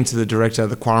saying to the director of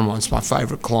the Quaremont, it's my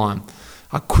favourite climb.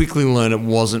 I quickly learned it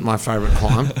wasn't my favourite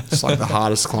climb. It's like the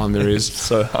hardest climb there is.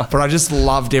 So hard. But I just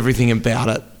loved everything about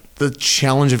it. The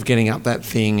challenge of getting up that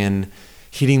thing and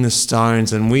hitting the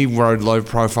stones. And we rode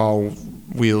low-profile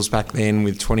wheels back then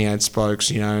with 28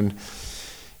 spokes, and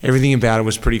everything about it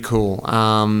was pretty cool.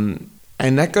 And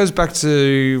that goes back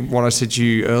to what I said to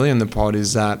you earlier in the pod,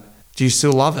 is that do you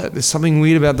still love it? There's something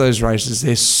weird about those races.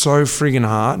 They're so friggin'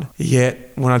 hard.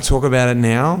 Yet when I talk about it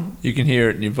now, you can hear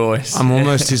it in your voice. I'm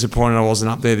almost disappointed I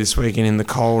wasn't up there this weekend in the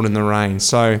cold and the rain.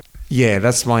 So yeah,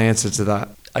 that's my answer to that.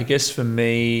 I guess for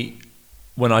me,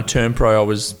 when I turned pro, I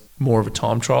was more of a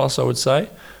time trialist, I would say.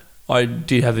 I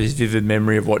did have this vivid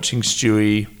memory of watching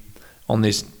Stewie on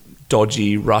this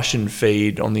dodgy Russian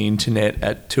feed on the internet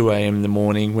at 2 a.m. in the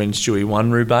morning when Stewie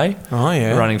won Roubaix. Oh,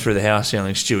 yeah. Running through the house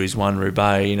yelling, Stewie's won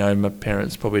Roubaix. My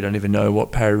parents probably don't even know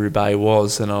what Paris-Roubaix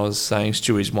was, and I was saying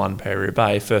Stewie's won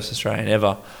Paris-Roubaix, first Australian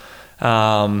ever.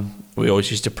 We always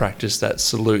used to practice that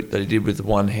salute that he did with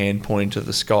one hand pointing to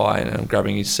the sky and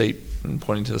grabbing his seat and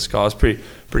pointing to the sky. It was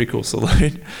pretty cool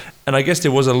salute. And I guess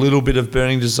there was a little bit of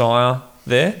burning desire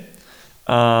there.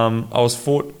 I was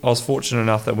fortunate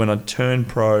enough that when I turned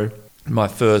pro, my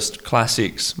first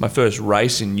classics, my first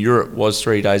race in Europe was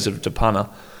 3 days of Depana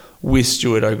with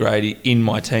Stuart O'Grady in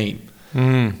my team.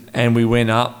 And we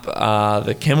went up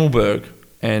the Kemmelberg,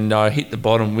 and I hit the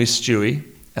bottom with Stewie,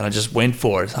 and I just went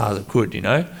for it as hard as I could,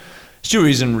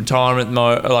 Stewie's in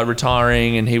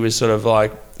retiring, and he was sort of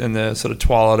like in the sort of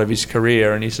twilight of his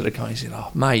career, and he sort of came and said, oh,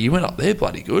 mate, you went up there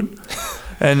bloody good.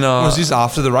 And was this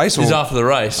after the race? It was after the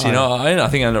race, I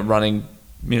think I ended up running,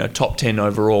 top 10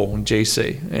 overall in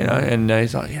GC, and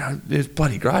he's like, it's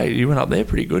bloody great. You went up there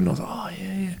pretty good. And I was like, oh,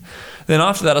 yeah. Then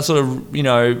after that, I sort of,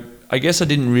 I guess I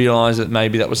didn't realise that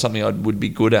maybe that was something I would be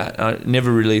good at. I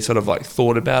never really sort of like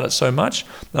thought about it so much.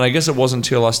 And I guess it wasn't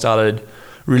until I started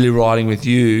really riding with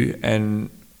you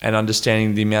and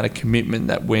understanding the amount of commitment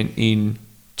that went in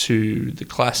to the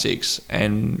classics,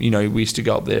 and we used to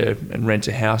go up there and rent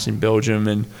a house in Belgium,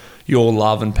 and your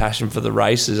love and passion for the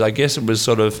races, I guess it was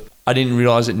sort of, I didn't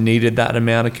realise it needed that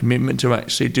amount of commitment to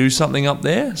actually do something up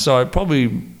there. So I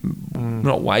probably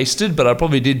not wasted, but I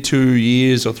probably did 2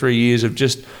 years or 3 years of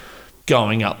just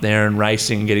going up there and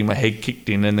racing and getting my head kicked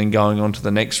in, and then going on to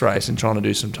the next race and trying to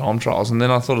do some time trials. And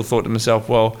then I sort of thought to myself,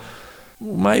 well,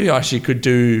 maybe I actually could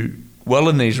do well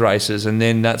in these races. And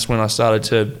then that's when I started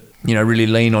to really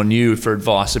lean on you for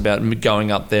advice about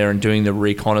going up there and doing the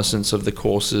reconnaissance of the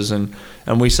courses. And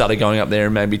we started going up there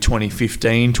in maybe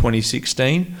 2015,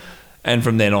 2016. And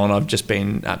from then on, I've just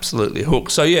been absolutely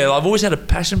hooked. So, yeah, I've always had a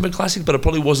passion for classic, but it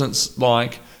probably wasn't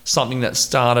like something that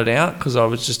started out because I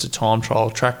was just a time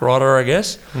trial track rider, I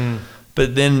guess.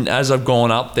 But then as I've gone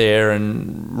up there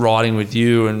and riding with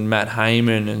you and Matt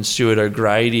Hayman and Stuart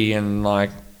O'Grady and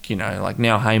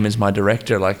now Hayman's my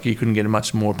director, you couldn't get a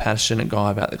much more passionate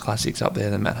guy about the classics up there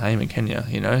than Matt Hayman, can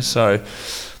you? So,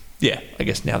 yeah, I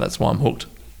guess now that's why I'm hooked.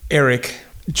 Eric,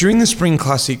 during the Spring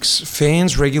Classics,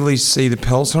 fans regularly see the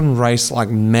peloton race like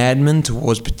madmen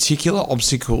towards particular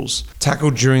obstacles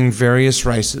tackled during various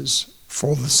races.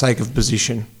 for the sake of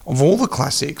position. Of all the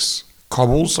classics,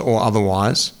 cobbles or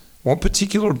otherwise, what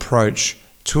particular approach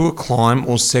to a climb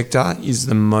or sector is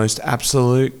the most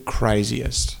absolute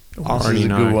craziest? I This already is a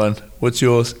know. good one. What's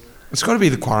yours? It's got to be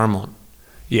the Quaramont.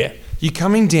 Yeah. You're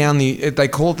coming down they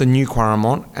call it the New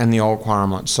Quaramont and the Old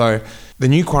Quaramont. So the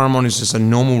New Quaramont is just a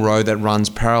normal road that runs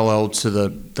parallel to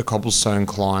the cobblestone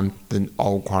climb, the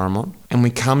Old Quaramont. And we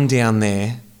come down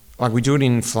there, like we do it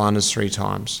in Flanders 3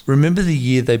 times. Remember the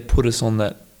year they put us on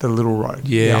that? The little road.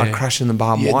 Yeah. I crashed in the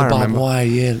barbed Yeah, wire, the barbed remember? wire,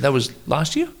 yeah. That was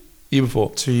last year? Year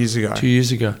before? 2 years ago. 2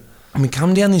 years ago. And we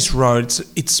come down this road,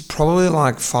 it's probably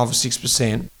like 5 or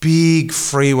 6%, big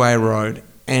freeway road,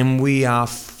 and we are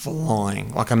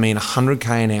flying. Like, I mean, 100k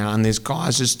an hour, and there's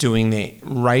guys just doing their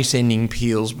race-ending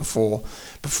peels before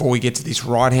we get to this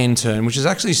right-hand turn, which is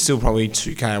actually still probably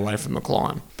 2k away from the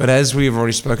climb. But as we've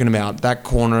already spoken about, that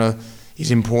corner is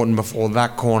important before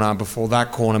that corner,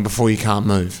 before you can't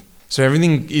move. So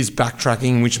everything is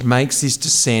backtracking, which makes this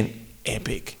descent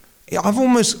epic.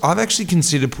 I've actually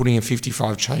considered putting a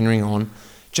 55 chainring on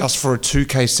just for a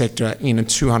 2k sector in a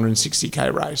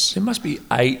 260k race. There must be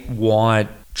 10 wide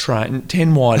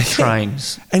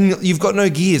trains. And you've got no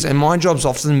gears. And my job's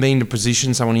often been to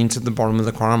position someone into the bottom of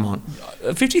the Quaramont.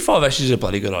 55 actually is a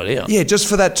bloody good idea. Yeah, just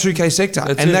for that 2k sector.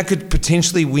 That's and it. that could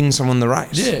potentially win someone the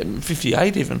race. Yeah,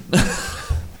 58 even.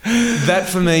 That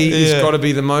for me has got to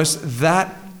be the most.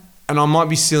 That, and I might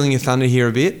be stealing your thunder here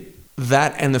a bit,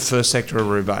 that and the first sector of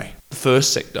Roubaix. The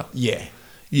first sector. Yeah.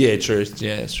 Yeah, true.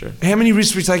 Yeah, that's true. How many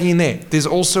risks are we taking in there? There's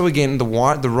also, again, the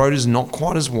road is not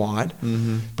quite as wide,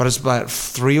 but it's about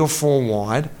 3 or 4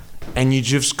 wide, and you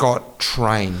just got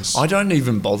trains. I don't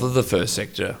even bother the first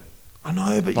sector. I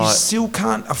know, but you Like- still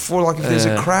can't afford, like, if there's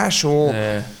a Yeah. crash or...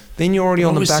 Yeah. Then you're already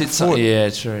on the Always back sits up- foot. Yeah,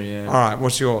 true, yeah. All right,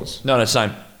 what's yours? No,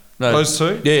 same. No. Those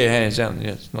two? Yeah, hands down.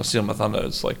 Yeah, it's not stealing my thunder.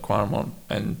 It's like Quaramont,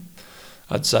 and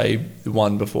I'd say the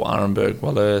one before Arenberg,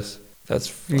 Wallers.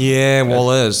 That's Yeah,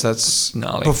 Wallers. That's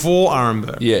gnarly. before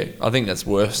Arenberg. Yeah, I think that's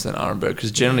worse than Arenberg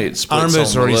because generally it splits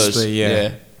Arenberg's on already Wallers. split,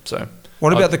 yeah. So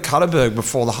What about the Cutterberg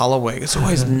before the Hullerweg? It's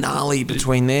always gnarly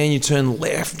between there, and you turn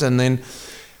left, and then...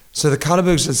 So the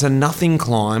Cutterberg's, it's a nothing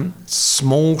climb,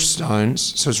 small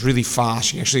stones, so it's really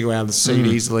fast. You can actually go out of the seat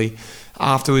easily.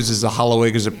 Afterwards is the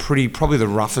Hullerweg, is probably the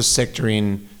roughest sector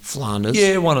in Flanders.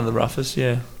 Yeah, one of the roughest.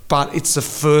 Yeah, But it's the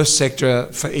first sector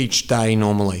for each day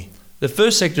normally. the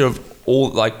first sector of all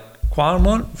like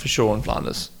Quaramont for sure in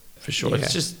Flanders for sure. Yeah.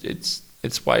 It's just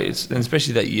and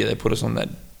especially that year they put us on that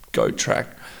goat track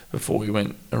before we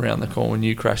went around the corner when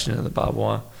you crashed into the barbed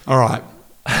wire. All right,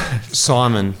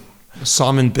 Simon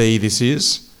B, this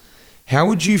is. How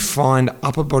would you find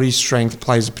upper body strength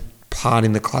plays a part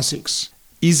in the classics?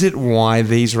 Is it why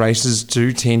these races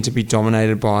do tend to be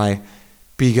dominated by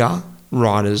bigger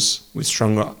riders with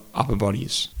stronger upper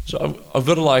bodies? So I've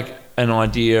got an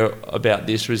idea about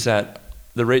this was that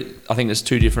I think there's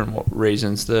two different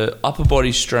reasons. The upper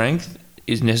body strength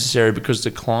is necessary because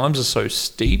the climbs are so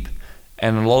steep,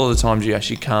 and a lot of the times you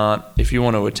actually can't, if you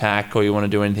want to attack or you want to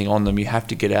do anything on them, you have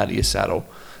to get out of your saddle.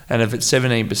 And if it's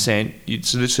 17%,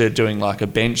 it's literally doing like a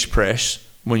bench press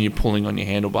when you're pulling on your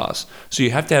handlebars. So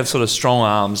you have to have sort of strong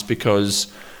arms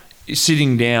because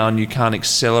sitting down, you can't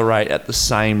accelerate at the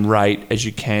same rate as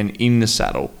you can in the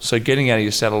saddle. So getting out of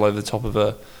your saddle over the top of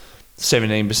a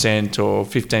 17% or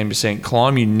 15%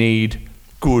 climb, you need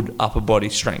good upper body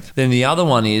strength. Then the other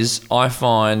one is I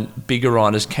find bigger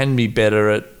riders can be better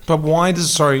at... But why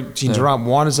does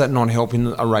why does that not help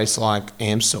in a race like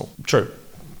Amstel? True.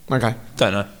 Okay.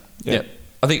 Don't know. Yeah. Yeah.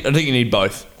 I think you need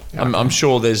both. Yeah, I'm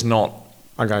sure there's not...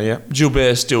 Okay, yeah.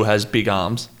 Gilbert still has big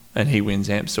arms and he wins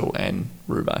Amstel and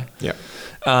Roubaix. Yeah.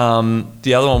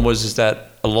 The other one was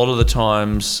that a lot of the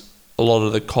times, a lot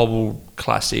of the cobble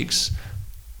classics,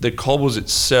 the cobbles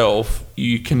itself,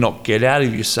 you cannot get out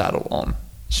of your saddle on.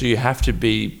 So you have to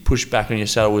be pushed back on your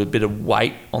saddle with a bit of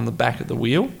weight on the back of the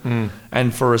wheel.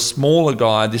 And for a smaller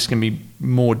guy, this can be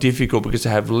more difficult because they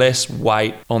have less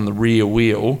weight on the rear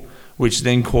wheel, which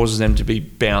then causes them to be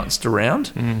bounced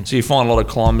around. So you find a lot of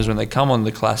climbers when they come on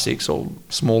the classics or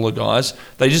smaller guys,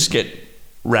 they just get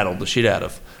rattled the shit out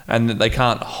of. And they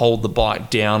can't hold the bike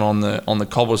down on the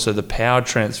cobble, so the power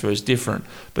transfer is different.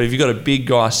 But if you've got a big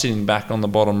guy sitting back on the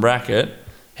bottom bracket,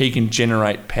 he can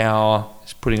generate power.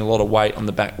 He's putting a lot of weight on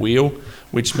the back wheel,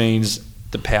 which means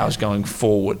the power's going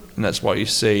forward. And that's why you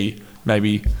see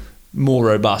maybe more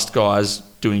robust guys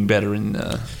doing better in...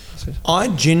 I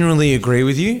generally agree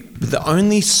with you, but the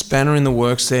only spanner in the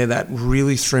works there that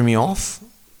really threw me off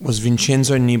was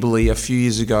Vincenzo Nibali a few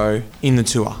years ago in the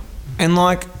Tour. And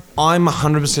I'm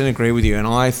 100% agree with you, and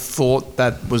I thought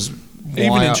that was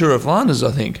Even in Tour of Flanders,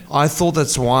 I think. I thought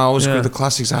that's why I was good Yeah. with the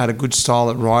classics. I had a good style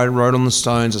that rode on the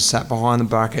stones. I sat behind the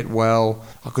bracket well.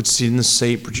 I could sit in the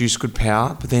seat, produce good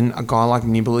power. But then a guy like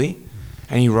Nibali,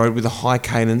 and he rode with a high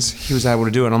cadence, he was able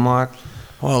to do it. I'm like,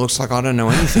 well, it looks like I don't know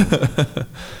anything.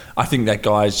 I think that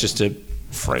guy is just a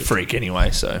freak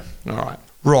anyway, so. All right.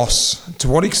 Ross, to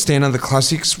what extent are the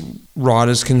classics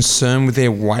riders concerned with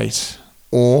their weight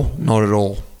or not at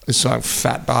all? It's like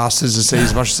fat bastards to see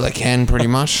as much as they can, pretty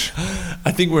much.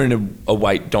 I think we're in a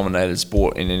weight-dominated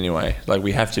sport in any way. Like,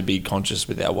 we have to be conscious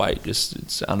with our weight. Just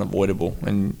it's unavoidable.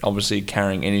 And obviously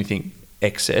carrying anything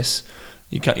excess,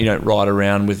 you don't ride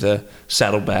around with a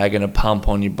saddlebag and a pump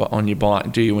on your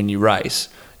bike, do you, when you race?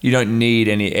 You don't need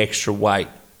any extra weight.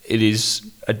 It is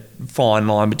a fine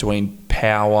line between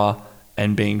power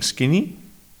and being skinny,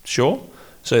 sure.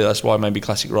 So that's why maybe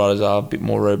classic riders are a bit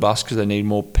more robust, because they need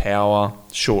more power,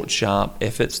 short, sharp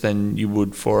efforts than you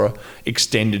would for an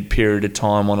extended period of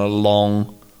time on a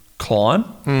long climb.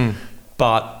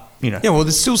 But, Yeah, well,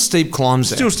 there's still steep climbs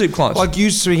there. Still steep climbs. Like you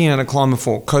speaking at a climb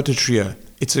before, Côte de Trio.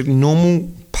 It's a normal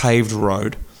paved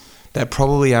road that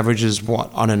probably averages,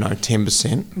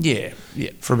 10%? Yeah.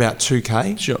 For about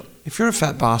 2K. Sure. If you're a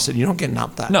fat bastard, you're not getting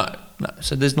up that. No.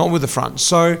 So there's Not with the front.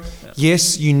 So,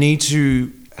 yes, you need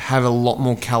to have a lot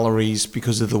more calories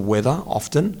because of the weather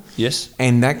often. Yes.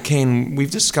 And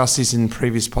we've discussed this in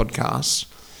previous podcasts.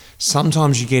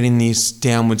 Sometimes you get in this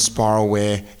downward spiral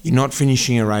where you're not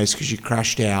finishing a race because you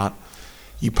crashed out,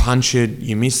 you punch it,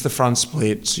 you miss the front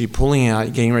split, so you're pulling out,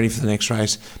 you're getting ready for the next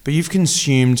race, but you've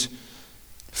consumed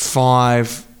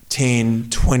 5, 10,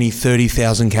 20,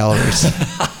 30,000 calories.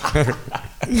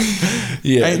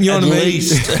 Yeah, And you know at what I mean?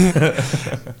 least.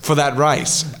 For that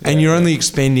race. And you're only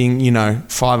expending,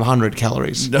 500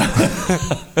 calories.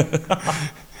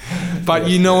 But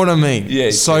you know what I mean.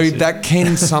 Yes, So yes. that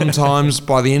can sometimes,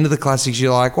 by the end of the classics,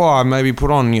 you're like, well, I maybe put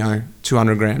on,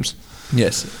 200 grams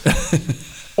Yes.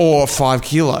 or 5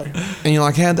 kilo. And you're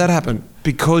like, how'd that happen?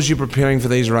 Because you're preparing for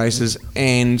these races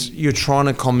and you're trying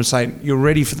to compensate. You're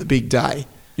ready for the big day.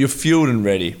 You're fueled and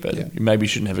ready, but Yeah. you maybe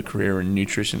shouldn't have a career in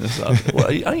nutrition and stuff. Well,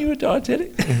 aren't you a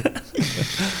dietetic?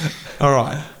 All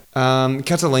right.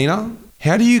 Catalina,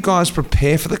 how do you guys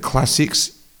prepare for the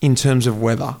classics in terms of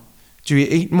weather? Do you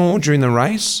eat more during the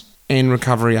race and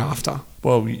recovery after?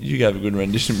 Well, you gave a good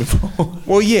rendition before.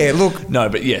 Well, yeah, look. No,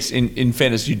 but yes, in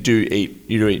fairness, you do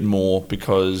eat more,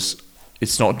 because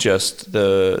it's not just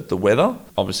the weather.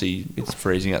 Obviously, it's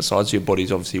freezing outside, so your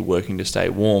body's obviously working to stay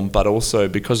warm, but also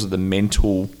because of the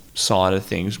mental side of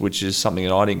things, which is something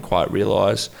that I didn't quite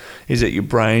realise, is that your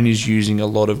brain is using a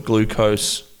lot of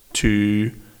glucose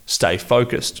to stay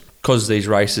focused. Because these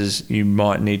races, you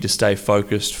might need to stay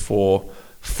focused for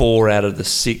 4 out of the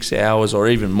 6 hours, or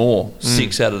even more,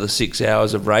 6 out of the 6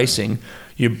 hours of racing.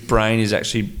 Your brain is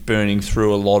actually burning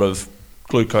through a lot of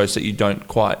glucose that you can't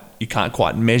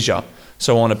quite measure.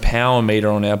 So on a power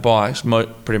meter on our bikes,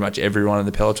 pretty much everyone in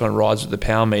the peloton rides with the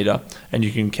power meter, and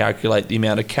you can calculate the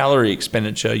amount of calorie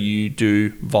expenditure you do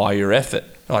via your effort,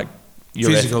 like your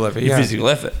Physical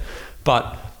effort.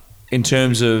 But in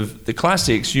terms of the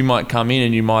classics, you might come in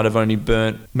and you might have only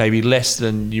burnt maybe less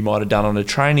than you might have done on a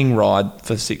training ride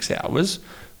for 6 hours,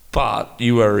 but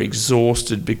you are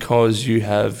exhausted because you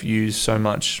have used so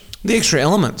much. The extra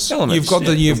elements. You've got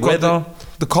the got weather.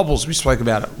 the cobbles. We spoke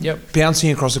about it. Yep. Bouncing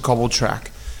across a cobbled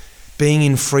track, being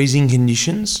in freezing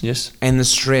conditions. Yes. And the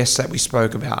stress that we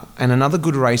spoke about. And another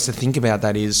good race to think about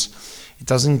that is, it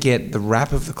doesn't get the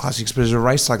rap of the classics, but it's a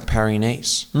race like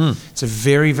Paris-Nice. It's a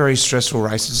very, very stressful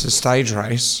race. It's a stage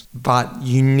race, but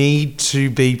you need to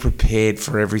be prepared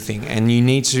for everything. And you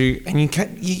need to, and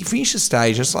you finish a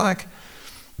stage. It's like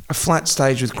a flat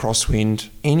stage with crosswind.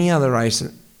 Any other race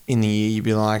in the year, you'd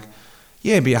be like,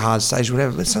 yeah, it'd be a hard stage,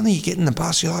 whatever. But suddenly you get in the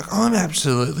bus, you're like, I'm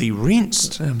absolutely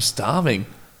rinsed. I'm starving.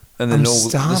 And then I'm all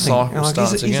starving. the cycle Like,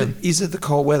 starts again. Is it the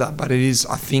cold weather? But it is.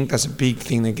 I think that's a big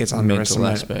thing that gets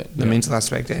underestimated. aspect, The yeah. mental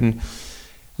aspect. And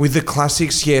with the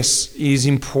classics, yes, it is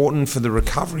important for the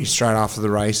recovery straight after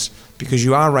the race, because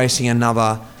you are racing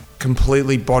another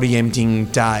completely body emptying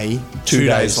day 2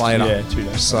 days later. Yeah, 2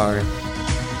 days. So.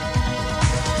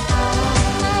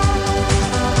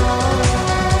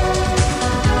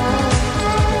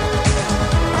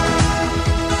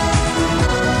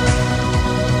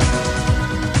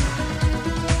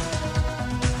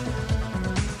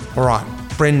 All right,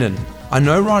 Brendan, I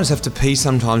know riders have to pee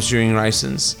sometimes during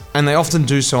races, and they often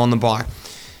do so on the bike.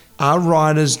 Are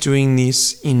riders doing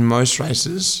this in most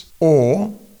races,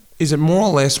 or is it more or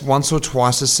less once or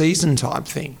twice a season type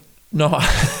thing? No,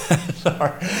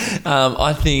 sorry.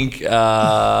 I think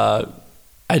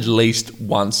at least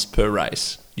once per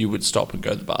race. you would stop and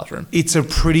go to the bathroom. It's a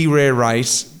pretty rare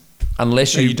race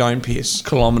Unless that you don't piss.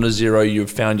 kilometre zero,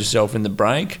 you've found yourself in the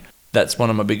break. That's one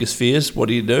of my biggest fears. What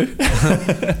do you do?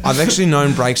 I've actually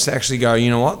known breaks to actually go, you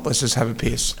know what, let's just have a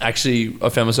piss. Actually, I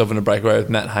found myself in a breakaway with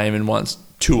Matt Heyman once,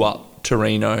 2 up,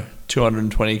 Torino,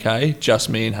 220k, just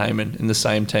me and Heyman in the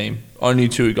same team. Only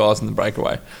 2 guys in the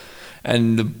breakaway.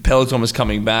 And the peloton was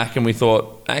coming back, and we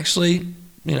thought, actually,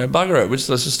 bugger it, let's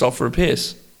just stop for a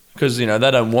piss. Because, they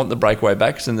don't want the breakaway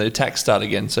back, because then the attacks start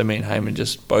again. So me and Heyman,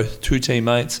 just both 2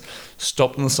 teammates,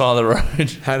 stopped on the side of the road.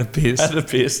 Had a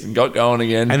piss. And got going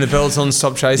again. And the peloton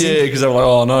stopped chasing? Yeah, because they were like,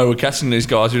 oh no, we're catching these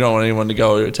guys. We don't want anyone to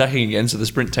go attacking again. So the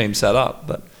sprint team sat up.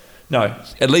 But no,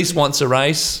 at least once a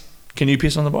race, can you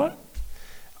piss on the bike?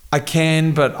 I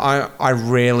can, but I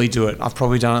rarely do it. I've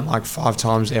probably done it like 5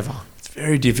 times ever. It's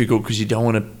very difficult because you don't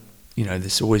want to,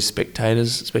 there's always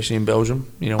spectators, especially in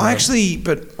Belgium.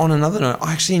 But on another note,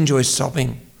 I actually enjoy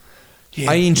stopping.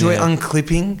 Yeah, I enjoy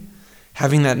unclipping,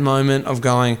 having that moment of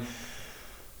going,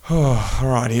 oh, all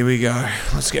right, here we go.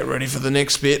 Let's get ready for the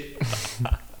next bit.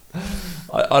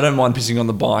 I don't mind pissing on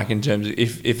the bike in terms of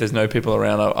if there's no people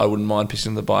around, I wouldn't mind pissing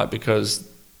on the bike because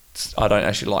I don't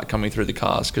actually like coming through the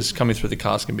cars because coming through the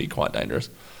cars can be quite dangerous.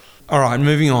 All right,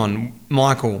 moving on.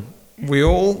 Michael, we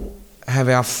all have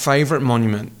our favourite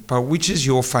monument, but which is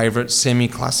your favourite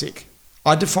semi-classic?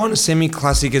 I define a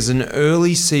semi-classic as an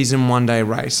early season one-day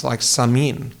race like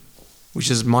Samin, which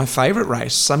is my favourite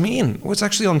race, Samin. Well, it's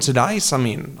actually on today,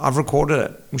 Samin. I've recorded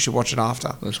it. We should watch it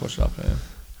after. Let's watch it after, yeah.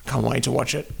 Can't wait to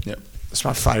watch it. Yep. It's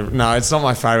my favourite. No, it's not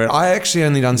my favourite. I actually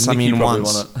only done Samin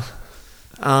once.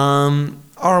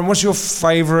 All right, what's your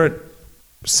favourite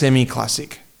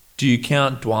semi-classic? Do you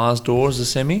count Dwars Door as a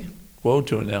semi? World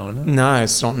Tour now, isn't it? No,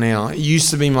 it's not now. It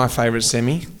used to be my favourite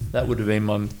semi. That would have been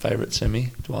my favourite semi,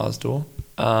 Dwars Door.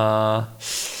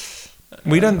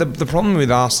 We don't. The problem with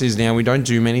us is now we don't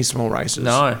do many small races.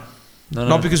 No.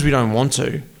 Not because we don't want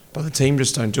to, but the team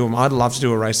just don't do them. I'd love to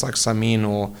do a race like Samin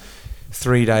or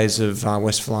 3 days of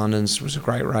West Flanders was a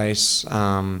great race,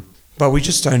 but we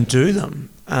just don't do them.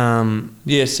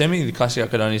 Semi, the classic I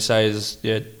could only say is,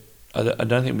 I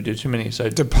don't think we do too many. So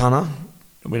De Panne.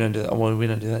 We don't do that. Well, we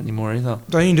don't do that anymore either.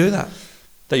 Don't you do that?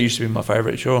 That used to be my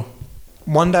favourite, sure.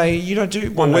 One day you don't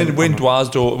do one. When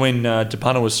Dwars Door, when De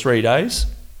Panne was 3 days,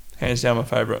 hands down my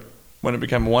favourite. When it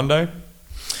became a 1 day,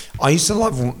 I used to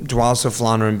love Dwars of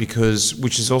Vlaanderen because,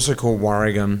 which is also called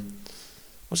Warregem.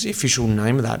 What's the official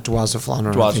name of that? Dwars of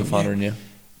Vlaanderen. Dwars of Vlaanderen, yeah.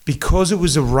 Because it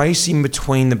was a race in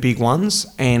between the big ones,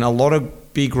 and a lot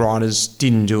of big riders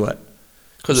didn't do it.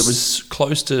 Because it was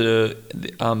close to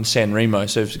San Remo.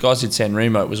 So if the guys did San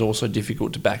Remo, it was also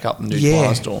difficult to back up and do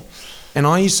Dwars Door. And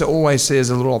I used to always see it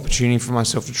as a little opportunity for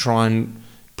myself to try and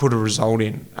put a result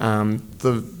in.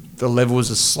 The levels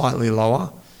are slightly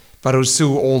lower, but it was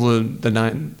still all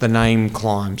the name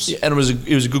climbs. Yeah, and it was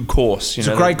a good course. It's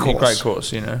a great course. Great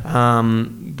course,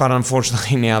 But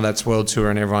unfortunately now that's World Tour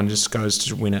and everyone just goes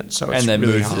to win it. So it's they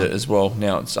really moved hard. it as well.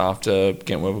 Now it's after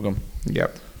Ghent-Wevelgem.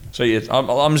 Yep. So yeah,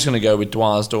 I'm just going to go with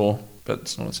Dwars Door, but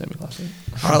it's not a semi-classic.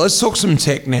 All right, let's talk some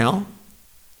tech now.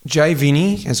 Jay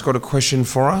Vinny has got a question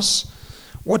for us.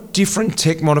 What different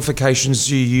tech modifications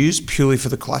do you use purely for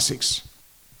the classics?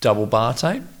 Double bar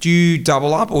tape? Do you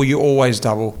double up or you always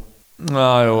double?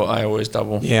 No, I always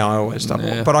double. Yeah, I always double.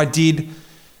 Yeah. But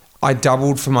I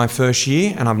doubled for my first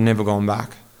year and I've never gone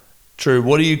back. True.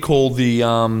 What do you call the,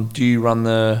 do you run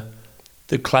the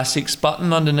classics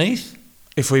button underneath?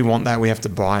 If we want that, we have to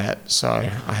buy it. So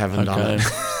I haven't done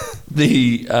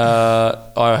it.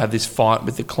 I had this fight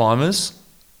with the climbers.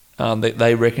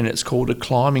 They reckon it's called a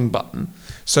climbing button.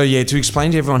 So yeah, to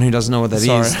explain to everyone who doesn't know what that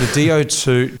is,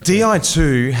 the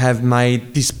Di2 have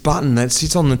made this button that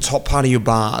sits on the top part of your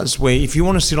bars where if you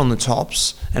want to sit on the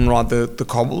tops and ride the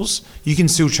cobbles, you can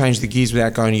still change the gears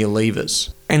without going to your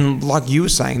levers. And like you were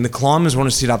saying, the climbers want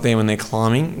to sit up there when they're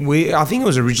climbing. I think it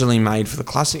was originally made for the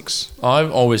classics. I've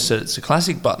always said it's a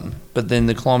classic button, but then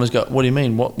the climbers go, what do you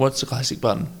mean? What's the classic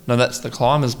button? No, that's the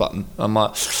climbers button. I'm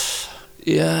like,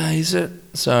 yeah, is it?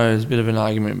 So there's a bit of an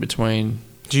argument between...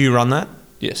 Do you run that?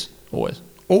 Yes, always.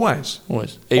 Always?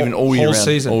 Always. Even all year round. Whole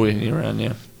season? All year round,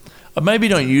 yeah. I maybe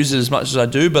don't use it as much as I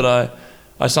do, but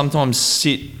I sometimes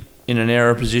sit in an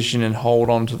error position and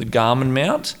hold on to the Garmin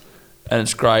mount, and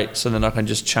it's great, so then I can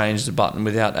just change the button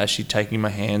without actually taking my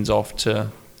hands off to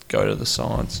go to the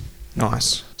sides.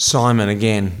 Nice. Simon,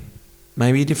 again.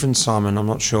 Maybe a different Simon, I'm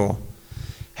not sure.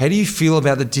 How do you feel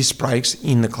about the disc brakes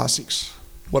in the classics?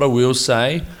 What I will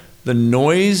say, the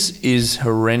noise is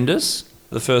horrendous.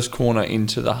 The first corner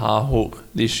into the Haarhoek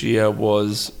this year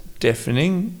was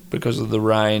deafening because of the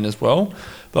rain as well.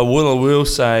 But what I will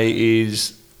say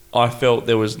is I felt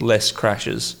there was less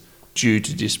crashes due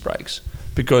to disc brakes,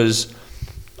 because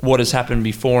what has happened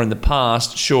before in the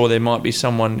past, sure, there might be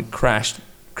someone crashes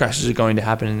are going to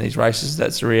happen in these races,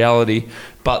 that's the reality,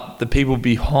 but the people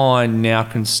behind now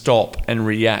can stop and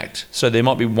react. So there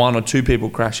might be 1 or 2 people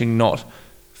crashing, not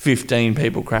 15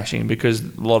 people crashing, because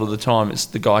a lot of the time it's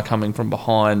the guy coming from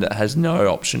behind that has no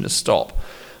option to stop.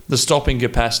 The stopping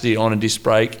capacity on a disc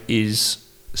brake is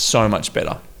so much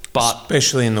better, but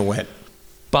especially in the wet.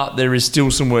 But there is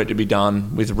still some work to be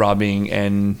done with rubbing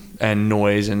and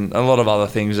noise and a lot of other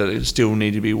things that still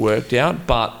need to be worked out.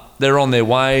 But they're on their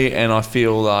way, and I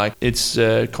feel like it's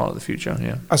kind of the future,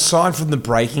 yeah. Aside from the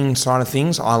braking side of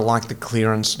things, I like the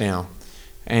clearance now.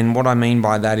 And what I mean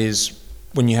by that is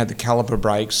when you had the caliper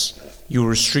brakes, you were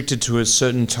restricted to a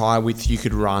certain tyre width you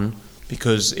could run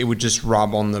because it would just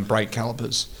rub on the brake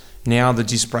calipers. Now the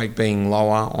disc brake being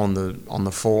lower on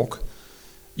the fork,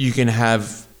 you can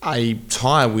have a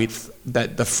tyre width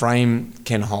that the frame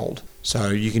can hold. So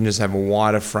you can just have a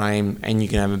wider frame and you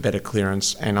can have a better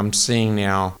clearance. And I'm seeing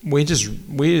now, we just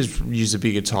use a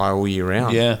bigger tyre all year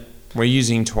round. Yeah. We're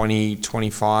using 20,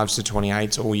 25s to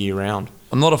 28s all year round.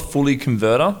 I'm not a fully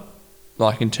converter,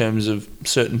 like in terms of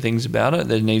certain things about it.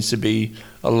 There needs to be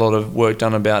a lot of work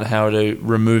done about how to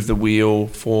remove the wheel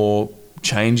for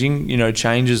changing.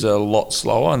 Changes are a lot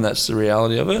slower, and that's the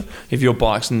reality of it. If your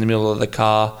bike's in the middle of the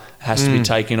car, it has to be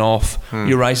taken off,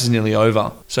 your race is nearly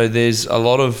over. So there's a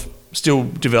lot of still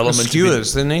development. The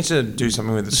skewers, they need to do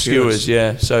something with the skewers.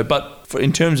 Yeah. So, but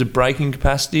in terms of braking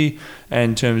capacity and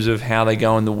in terms of how they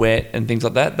go in the wet and things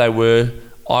like that,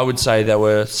 I would say they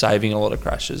were saving a lot of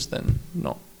crashes than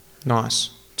not.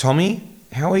 Nice. Tommy,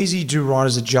 how easy do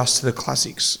riders adjust to the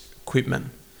classics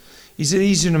equipment? Is it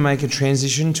easier to make a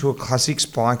transition to a classics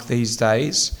bike these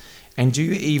days? And do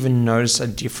you even notice a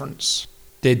difference?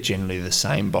 They're generally the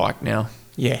same bike now.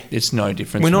 Yeah. It's no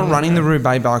difference. We're not running the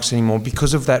Roubaix bikes anymore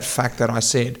because of that fact that I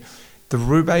said. The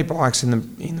Roubaix bikes in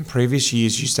the previous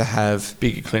years used to have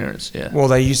bigger clearance, yeah. Well,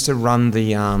 they used to run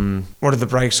the what are the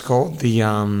brakes called? The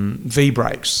V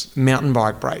brakes, mountain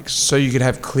bike brakes. So you could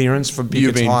have clearance for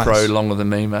bigger tyres. You've been pro longer than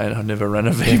me, mate. I've never ran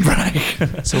a V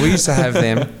brake. So we used to have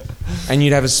them, and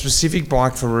you'd have a specific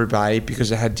bike for Roubaix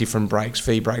because it had different brakes,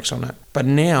 V brakes on it. But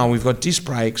now we've got disc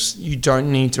brakes. You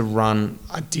don't need to run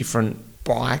a different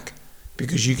bike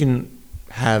because you can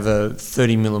have a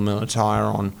 30mm tyre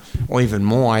on, or even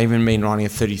more. I even been riding a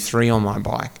 33 on my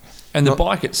bike. And the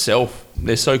bike itself,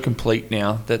 they're so complete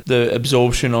now that the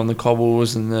absorption on the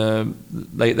cobbles and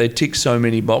they tick so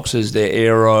many boxes. They're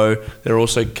aero, they're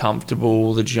also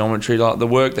comfortable, the geometry, like the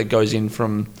work that goes in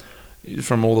from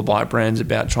all the bike brands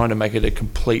about trying to make it a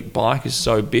complete bike is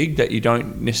so big that you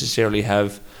don't necessarily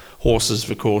have horses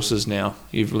for courses now.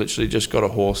 You've literally just got a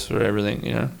horse for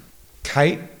everything,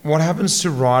 Kate, what happens to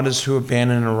riders who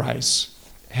abandon a race?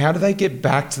 How do they get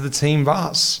back to the team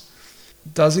bus?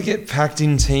 Does it get packed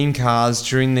in team cars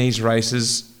during these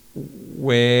races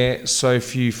where so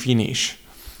few finish?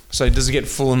 So does it get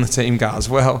full in the team cars?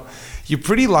 Well, you're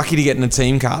pretty lucky to get in a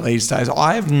team car these days.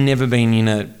 I've been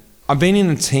in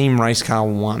a team race car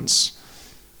once.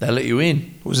 They let you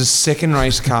in? It was a second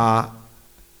race car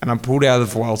and I pulled out of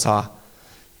the Vuelta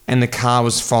and the car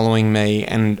was following me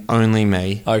and only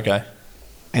me. Okay.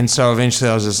 And so eventually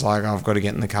I was just like, I've got to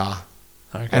get in the car.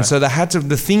 Okay. And so they had to.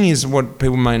 The thing is, what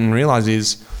people mightn't realise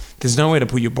is there's nowhere to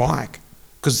put your bike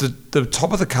because the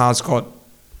top of the car's got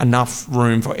enough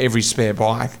room for every spare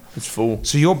bike. It's full.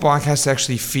 So your bike has to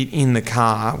actually fit in the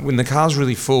car. When the car's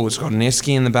really full, it's got an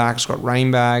esky in the back, it's got rain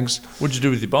bags. What'd you do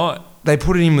with your bike? They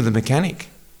put it in with a mechanic.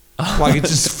 Like it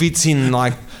just fits in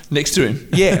like... Next to him.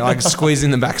 Yeah, like squeeze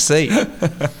in the back seat.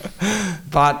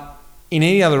 But in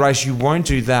any other race, you won't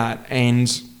do that. And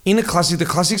in a classic, the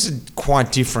classics are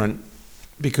quite different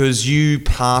because you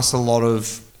pass a lot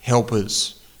of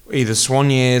helpers, either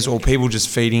soigneurs or people just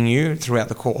feeding you throughout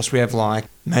the course. We have like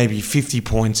maybe 50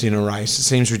 points in a race. It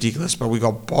seems ridiculous, but we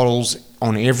got bottles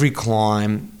on every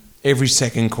climb, every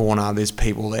second corner, there's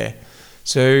people there.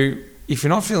 So if you're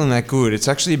not feeling that good, it's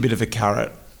actually a bit of a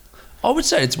carrot. I would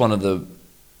say it's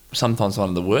sometimes one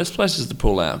of the worst places to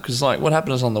pull out because like what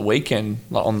happened is on the weekend,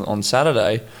 like on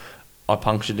Saturday, I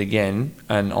punctured again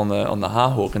and on the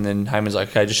Haarhoek, and then Hayman's like,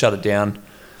 okay, just shut it down,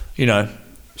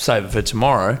 save it for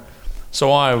tomorrow.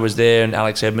 So I was there and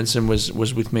Alex Edmondson was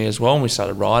with me as well, and we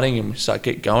started riding and we started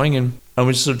get going and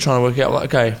we're just sort of trying to work out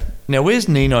like, okay, now where's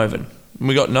Ninoven?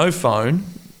 We got no phone,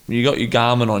 you got your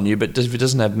Garmin on you, but if it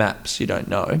doesn't have maps, you don't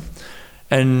know.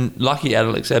 And lucky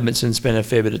Alex Edmondson spent a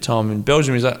fair bit of time in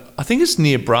Belgium. He's like, I think it's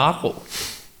near Brakel.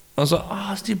 I was like,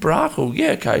 it's near Brakel.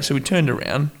 Yeah, okay. So we turned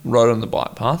around, rode on the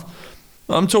bike path.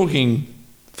 I'm talking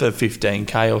for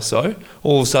 15k or so,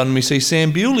 all of a sudden we see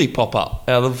Sam Bewley pop up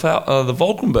out of the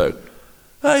Valkenburg.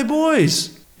 Hey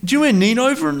boys, do you wear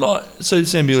Ninova? And so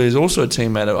Sam Bewley is also a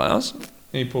teammate of ours. And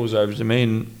he pulls over to me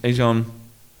and he's gone,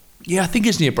 yeah, I think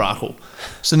it's near Brakel.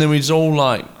 So then we're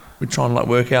trying to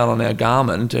work out on our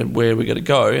Garmin to where we're going to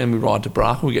go, and we ride to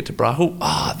Brakel. We get to Brakel.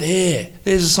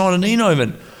 There's a sign of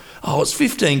Ninova. Oh, it's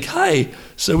 15k.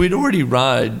 So we'd already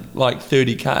rode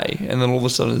 30k, and then all of a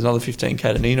sudden there's another 15k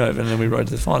to Ninova, and then we rode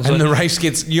to the final. And the race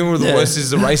gets, the worst is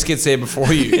the race gets there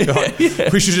before you.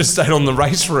 We should just stayed on the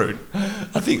race route.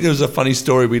 I think there was a funny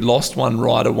story. We lost one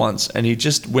rider once, and he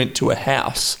just went to a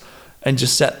house and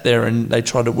just sat there, and they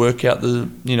tried to work out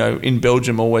in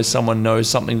Belgium always someone knows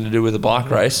something to do with a bike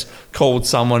race, called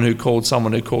someone who called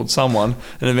someone who called someone,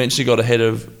 and eventually got ahead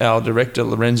of our director,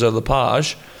 Lorenzo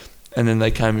Lepage, and then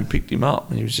they came and picked him up,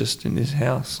 and he was just in this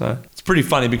house. So it's pretty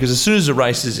funny because as soon as the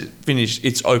race is finished,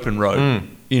 it's open road.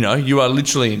 You are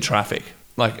literally in traffic.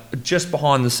 Just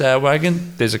behind the Sauer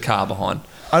wagon, there's a car behind.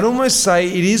 I'd almost say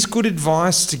it is good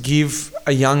advice to give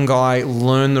a young guy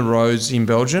learn the roads in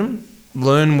Belgium,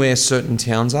 learn where certain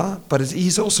towns are, but it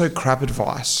is also crap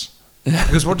advice.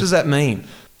 Because what does that mean?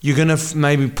 You're going to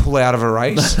maybe pull out of a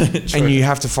race and you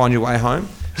have to find your way home.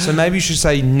 So maybe you should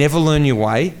say never learn your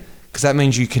way, because that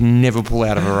means you can never pull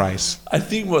out of a race. I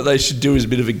think what they should do is a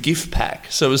bit of a gift pack.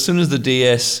 So as soon as the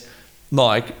DS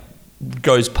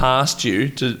goes past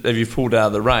you if you've pulled out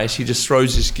of the race, he just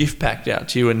throws this gift pack out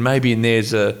to you, and maybe in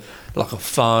there's a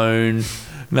phone,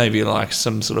 maybe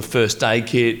some sort of first aid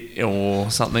kit or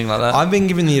something like that. I've been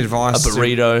given the advice. A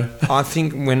burrito. I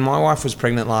think when my wife was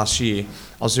pregnant last year,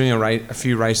 I was doing a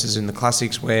few races in the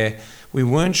classics where we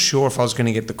weren't sure if I was going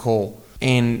to get the call.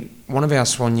 And one of our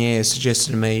soigneurs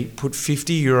suggested to me, put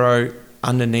 €50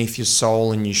 underneath your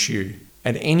sole in your shoe.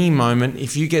 At any moment,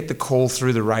 if you get the call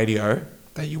through the radio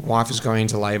that your wife is going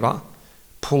into labour,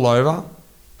 pull over,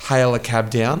 hail a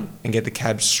cab down, and get the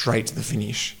cab straight to the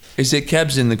finish. Is there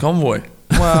cabs in the convoy?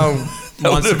 Well,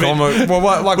 once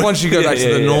you go back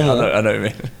to the normal. I know what you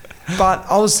mean. But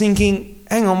I was thinking,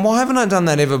 hang on, why haven't I done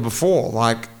that ever before?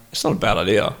 It's not a bad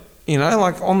idea.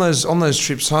 On those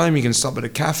trips home, you can stop at a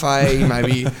cafe,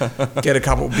 maybe get a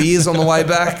couple of beers on the way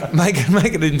back, make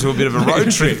it into a bit of a road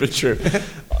trip. True.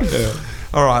 Yeah.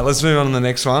 All right, let's move on to the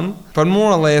next one. But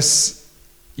more or less,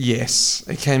 yes,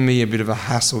 it can be a bit of a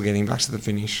hassle getting back to the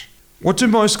finish. What do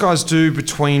most guys do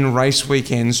between race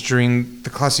weekends during the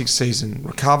classic season?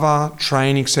 Recover,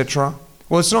 train, etc.?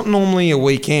 Well, it's not normally a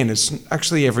weekend. It's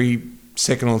actually every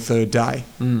second or third day.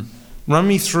 Run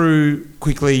me through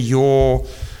quickly your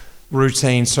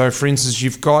routine. So, for instance,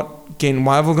 you've got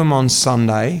Gent-Wevelgem on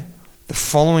Sunday. The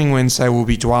following Wednesday will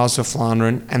be Dwars of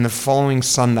Vlaanderen, and the following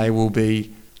Sunday will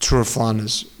be Tour of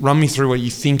Flanders. Run me through what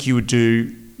you think you would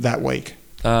do that week.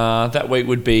 That week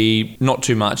would be not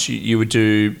too much. You would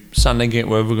do Sunday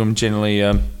Gent-Wevelgem, generally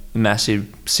a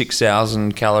massive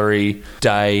 6,000 calorie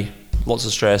day, lots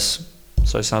of stress.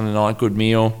 So Sunday night, good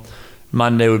meal.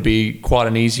 Monday would be quite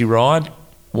an easy ride,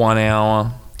 1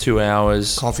 hour, 2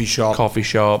 hours. Coffee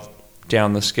shop,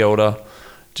 down the Skelder,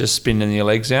 just spinning your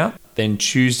legs out. Then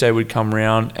Tuesday would come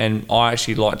around, and I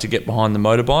actually like to get behind the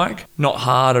motorbike. Not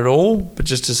hard at all, but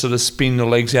just to sort of spin the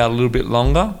legs out a little bit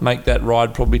longer, make that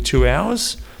ride probably 2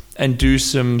 hours, and do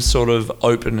some sort of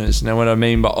openers. Now, what I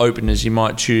mean by openers, you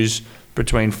might choose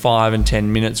between 5 and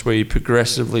 10 minutes where you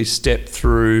progressively step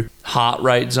through heart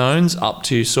rate zones up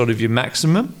to sort of your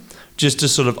maximum, just to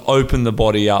sort of open the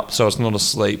body up so it's not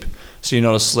asleep. So you're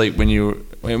not asleep when you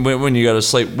go to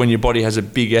sleep. When your body has a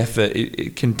big effort,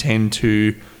 it can tend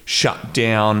to shut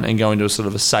down and go into a sort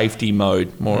of a safety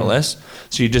mode, more or less.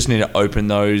 So you just need to open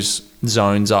those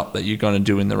zones up that you're going to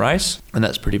do in the race, and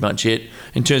that's pretty much it.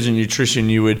 In terms of nutrition,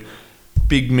 you would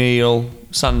big meal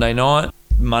Sunday night.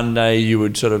 Monday you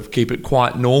would sort of keep it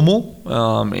quite normal,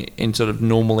 in sort of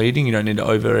normal eating. You don't need to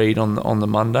overeat on the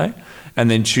Monday. And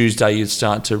then Tuesday you'd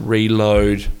start to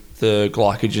reload the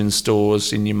glycogen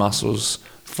stores in your muscles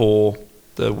for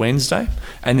the Wednesday,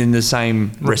 and then the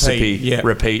same recipe,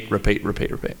 repeat.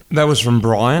 That was from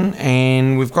Brian,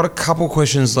 and we've got a couple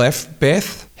questions left.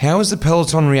 Beth, how is the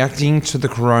peloton reacting to the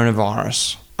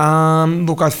coronavirus?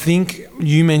 Look, I think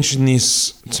you mentioned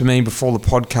this to me before the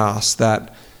podcast,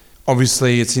 that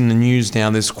obviously it's in the news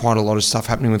now. There's quite a lot of stuff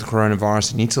happening with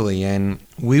coronavirus in Italy, and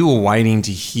we were waiting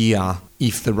to hear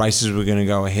if the races were going to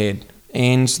go ahead.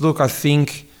 And look, I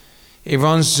think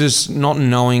everyone's just not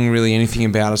knowing really anything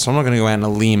about it. So I'm not going to go out on a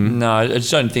limb. No, I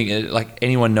just don't think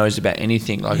anyone knows about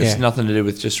anything. It's Yeah. nothing to do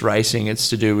with just racing. It's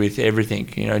to do with everything.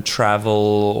 Travel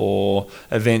or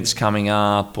events coming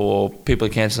up, or people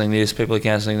are cancelling this, people are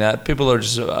cancelling that. People are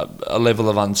just a level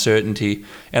of uncertainty,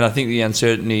 and I think the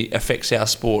uncertainty affects our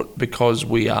sport because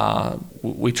we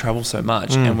travel so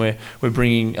much, and we're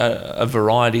bringing a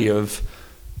variety of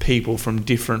people from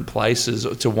different places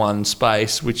to one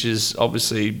space, which is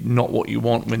obviously not what you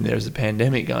want when there's a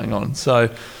pandemic going on. So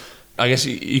I guess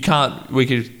you can't, we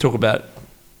could talk about,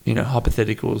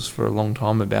 hypotheticals for a long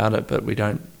time about it, but we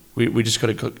don't, we just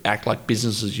got to act like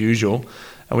business as usual.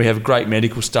 And we have great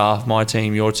medical staff, my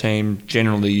team, your team,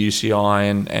 generally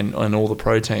UCI and all the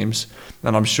pro teams.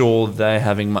 And I'm sure they're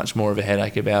having much more of a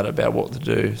headache about what to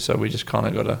do. So we just kind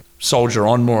of got to soldier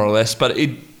on more or less. But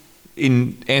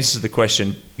in answer to the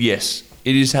question, yes,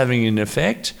 it is having an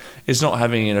effect. It's not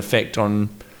having an effect on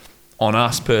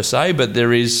us per se, but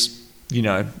there is,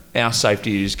 our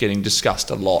safety is getting discussed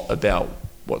a lot about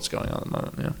what's going on at the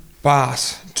moment now.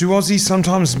 But do Aussies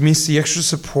sometimes miss the extra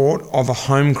support of a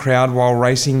home crowd while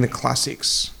racing the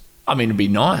classics? I mean, it'd be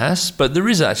nice, but there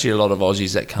is actually a lot of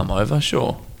Aussies that come over,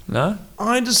 sure. No?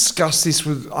 I discussed this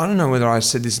I don't know whether I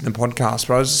said this in the podcast,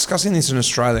 but I was discussing this in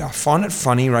Australia. I find it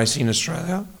funny racing in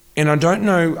Australia. And I don't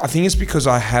know, I think it's because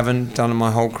I haven't done it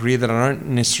my whole career that I don't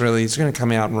necessarily, it's going to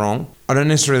come out wrong, I don't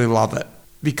necessarily love it.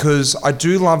 Because I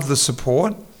do love the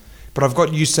support, but I've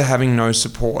got used to having no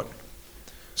support.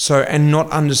 So, and not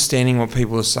understanding what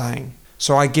people are saying.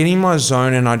 So I get in my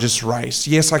zone and I just race.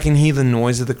 Yes, I can hear the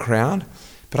noise of the crowd,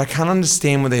 but I can't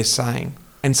understand what they're saying.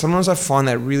 And sometimes I find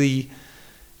that really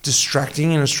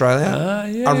distracting in Australia.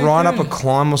 I ride up a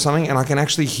climb or something and I can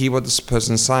actually hear what this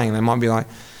person's saying. They might be like,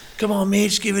 come on,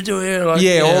 Mitch, give it to her.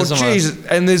 Jesus.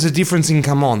 And there's a difference in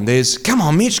come on. There's, come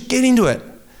on, Mitch, get into it.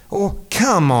 Or,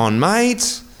 come on,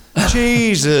 mate.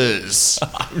 Jesus.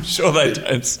 I'm sure they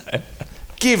don't say.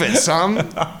 Give it some.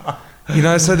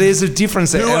 So there's a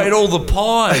difference there. Who ate all the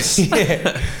pies?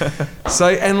 Yeah. So,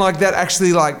 and that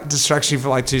actually distracts you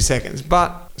for 2 seconds.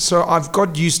 But, so I've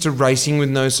got used to racing with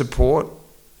no support,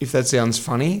 if that sounds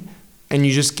funny, and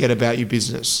you just get about your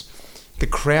business. The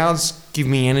crowds give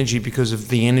me energy because of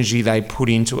the energy they put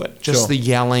into it. Just the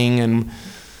yelling and,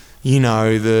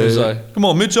 It's like, come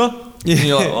on, Mitch. Yeah. And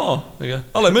you're like, oh, there you go.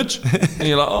 Hello, Mitch. And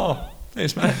you're like, oh,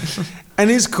 thanks, mate. And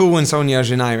it's cool when someone yells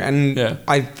your name. And yeah.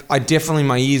 I definitely,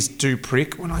 my ears do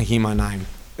prick when I hear my name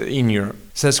in Europe.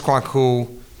 So that's quite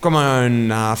cool. Got my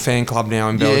own fan club now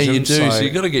in Belgium. Yeah, you do. So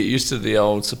you've got to get used to the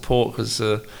old support because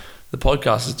the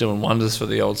podcast is doing wonders for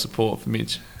the old support for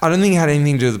Mitch. I don't think it had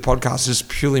anything to do with the podcast. It's just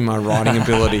purely my riding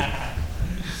ability.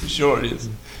 Sure it is.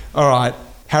 All right.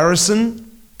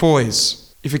 Harrison,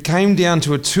 boys, if it came down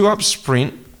to a 2-up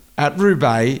sprint at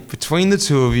Roubaix between the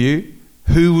two of you,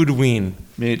 who would win?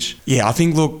 Mitch. Yeah, I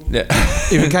think, look,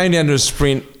 if it came down to a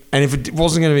sprint, and if it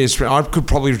wasn't going to be a sprint, I could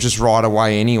probably just ride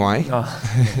away anyway. Oh.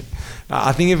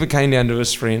 I think if it came down to a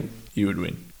sprint, you would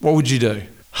win. What would you do?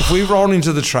 If we rolled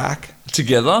into the track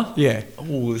together, yeah.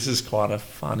 Oh, this is quite a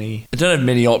funny. I don't have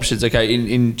many options. Okay,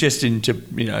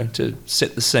 to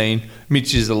set the scene,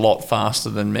 Mitch is a lot faster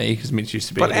than me because Mitch used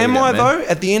to be. But am I though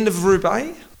at the end of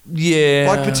Roubaix?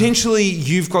 Yeah. Potentially,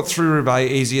 you've got through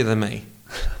Roubaix easier than me,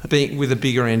 with a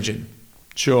bigger engine.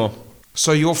 Sure.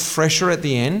 So you're fresher at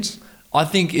the end. I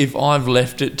think if I've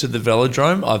left it to the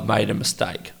velodrome, I've made a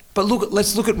mistake. But look,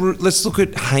 let's look at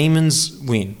Heyman's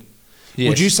win. Yes.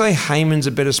 Would you say Heyman's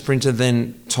a better sprinter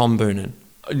than Tom Boonen?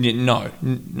 No.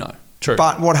 True.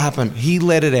 But what happened? He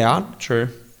let it out. True.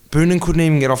 Boonen couldn't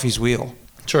even get off his wheel.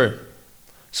 True.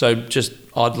 So just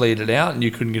I'd lead it out and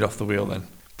you couldn't get off the wheel then.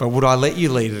 But would I let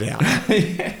you lead it out?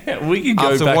 Yeah, we can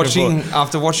go back and forth.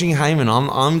 After watching Heyman,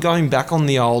 I'm going back on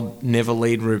the old never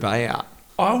lead Roubaix out.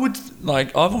 I would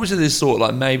I've always had this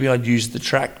thought maybe I'd use the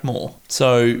track more.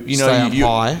 So Stay up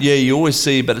high. Yeah, you always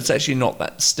see, but it's actually not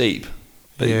that steep.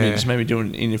 But yeah. Just maybe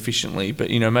doing it inefficiently.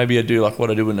 But maybe I do like what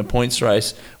I do in a points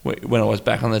race. When I was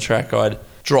back on the track, I'd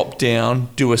drop down,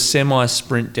 do a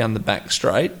semi-sprint down the back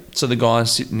straight. So the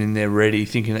guy's sitting in there ready,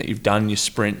 thinking that you've done your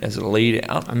sprint as a lead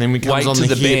out. And then we wait on to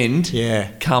the bend,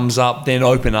 comes up, then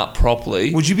open up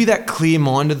properly. Would you be that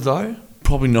clear-minded though?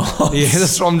 Probably not. Yeah,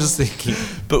 that's what I'm just thinking.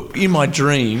 But in my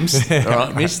dreams, all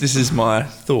right, Mitch, this is my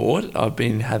thought I've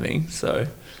been having. So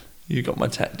you got my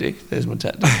tactic. There's my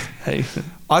tactic. Hey,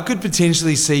 I could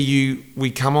potentially see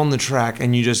we come on the track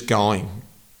and you just going.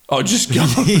 Oh, just go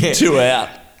 2 out.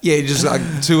 Yeah, just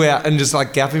 2 out and just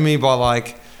gapping me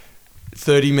by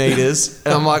 30 meters.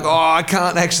 And I'm I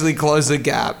can't actually close the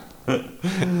gap.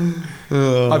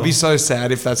 I'd be so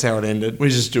sad if that's how it ended. We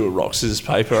just do a rock, scissors,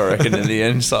 paper, I reckon, in the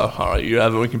end. So, all right, you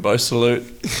have it. We can both salute.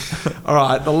 All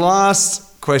right, the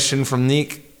last question from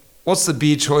Nick. What's the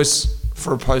beer choice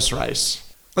for a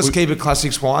post-race? Let's keep it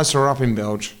classics-wise, so we're up in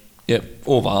Belge. Yep,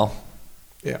 Orval.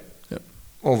 Yeah. Yep.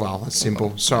 Orval, that's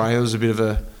simple. Sorry, it was a bit of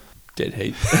a... Dead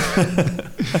heat.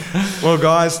 Well,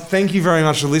 guys, thank you very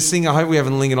much for listening. I hope we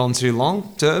haven't lingered on too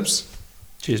long. Turbs?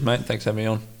 Cheers, mate. Thanks for having me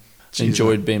on. Cheers,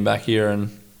 Enjoyed mate. being back here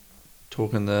and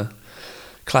talking the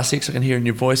classics. I can hear in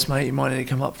your voice, mate. You might need to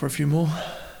come up for a few more.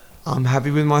 I'm happy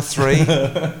with my 3,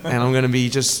 and I'm going to be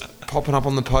just popping up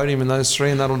on the podium in those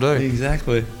 3, and that'll do.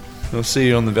 Exactly. We'll see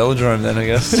you on the velodrome then, I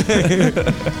guess.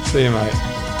 See you,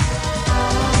 mate.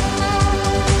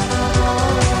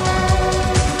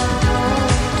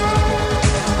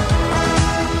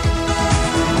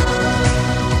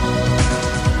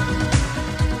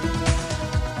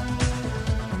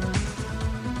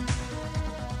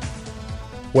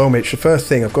 Well, Mitch, the first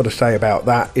thing I've got to say about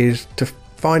that is to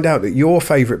find out that your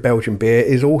favourite Belgian beer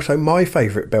is also my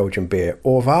favourite Belgian beer,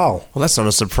 Orval. Well, that's not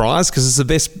a surprise because it's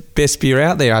the best beer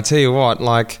out there. I tell you what,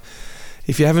 like,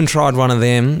 if you haven't tried one of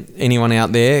them, anyone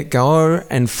out there, go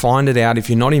and find it out. If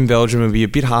you're not in Belgium, it'll be a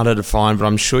bit harder to find, but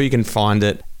I'm sure you can find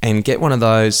it. And get one of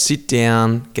those, sit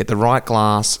down, get the right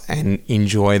glass, and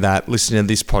enjoy that. Listen to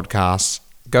this podcast.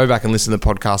 Go back and listen to the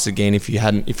podcast again if you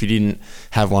didn't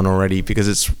have one already, because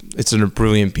it's a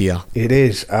brilliant beer. It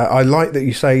is. I like that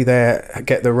you say there,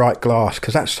 get the right glass,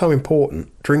 because that's so important.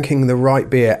 Drinking the right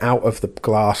beer out of the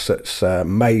glass that's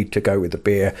made to go with the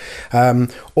beer.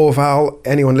 Orval,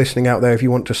 anyone listening out there, if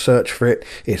you want to search for it,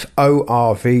 it's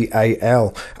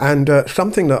Orval. And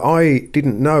something that I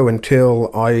didn't know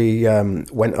until I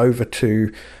went over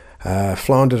to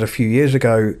Flanders a few years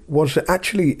ago was that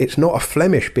actually it's not a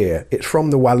Flemish beer. It's from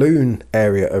the Walloon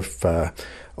area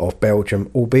of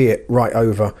Belgium, albeit right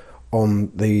over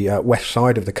on the west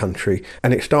side of the country.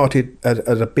 And it started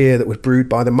as a beer that was brewed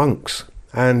by the monks.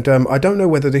 And I don't know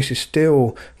whether this is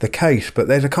still the case, but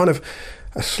there's a kind of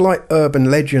a slight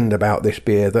urban legend about this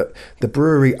beer that the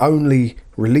brewery only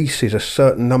releases a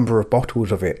certain number of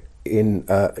bottles of it in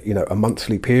a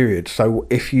monthly period. So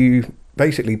if you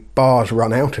basically, bars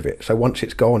run out of it, so once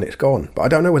it's gone, it's gone. But I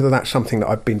don't know whether that's something that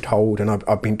I've been told, and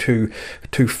I've been too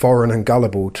foreign and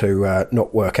gullible to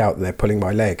not work out that they're pulling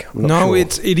my leg. I'm not sure.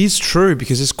 It is true,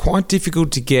 because it's quite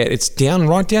difficult to get. It's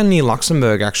right down near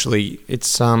Luxembourg, actually.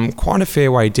 It's quite a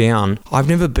fair way down. I've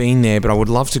never been there, but I would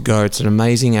love to go. It's an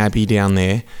amazing abbey down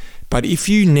there. But if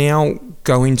you now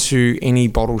go into any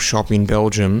bottle shop in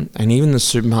Belgium, and even the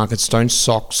supermarkets don't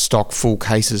stock full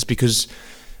cases, because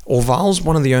Orval's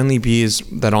one of the only beers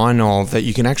that I know of that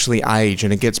you can actually age,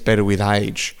 and it gets better with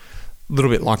age, a little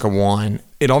bit like a wine.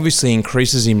 It obviously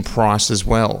increases in price as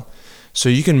well. So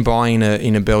you can buy in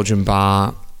a Belgian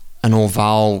bar an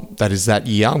Orval that is that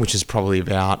year, which is probably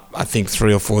about, I think,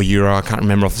 €3 or €4. I can't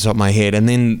remember off the top of my head. And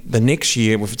then the next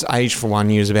year, if it's aged for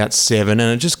 1 year, is about €7, and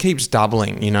it just keeps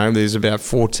doubling. You know, there's about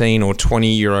 14 or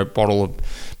 €20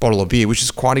 bottle of beer, which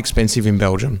is quite expensive in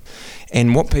Belgium.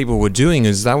 And what people were doing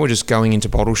is they were just going into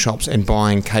bottle shops and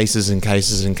buying cases and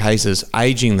cases and cases,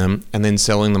 aging them, and then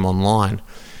selling them online.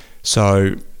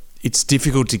 So it's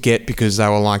difficult to get, because they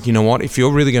were like, you know what, if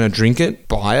you're really going to drink it,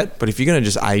 buy it. But if you're going to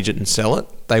just age it and sell it,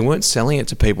 they weren't selling it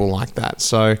to people like that.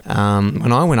 So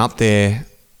when I went up there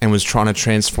and was trying to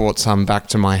transport some back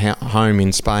to my home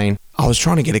in Spain, I was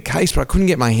trying to get a case, but I couldn't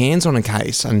get my hands on a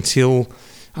case until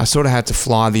I sort of had to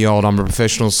fly the old I'm a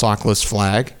professional cyclist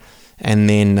flag. And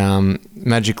then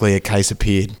magically a case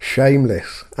appeared.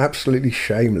 Shameless. Absolutely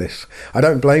shameless. I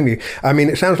don't blame you. I mean,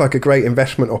 it sounds like a great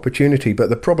investment opportunity,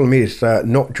 but the problem is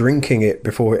not drinking it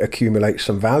before it accumulates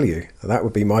some value. That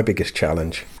would be my biggest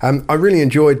challenge. I really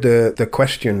enjoyed the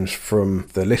questions from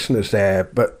the listeners there,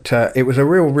 but it was a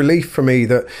real relief for me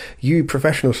that you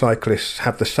professional cyclists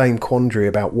have the same quandary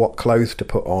about what clothes to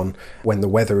put on when the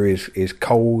weather is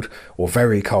cold or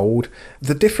very cold.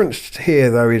 The difference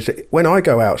here, though, is when I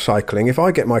go out cycling, if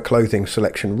I get my clothing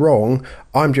selection wrong,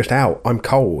 I'm just out. I'm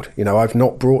cold. You know, I've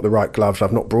not brought the right gloves.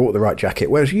 I've not brought the right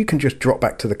jacket. Whereas you can just drop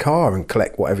back to the car and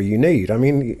collect whatever you need. I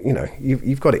mean, you know,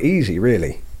 you've got it easy,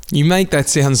 really. You make that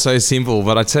sound so simple,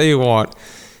 but I tell you what,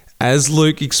 as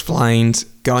Luke explained,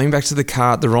 going back to the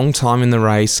car at the wrong time in the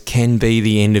race can be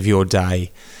the end of your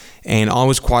day. And I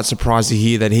was quite surprised to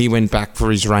hear that he went back for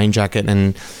his rain jacket.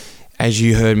 And as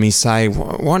you heard me say,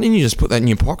 why didn't you just put that in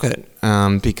your pocket?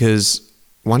 Because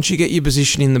once you get your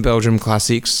position in the Belgium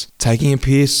Classics, taking a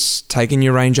piss, taking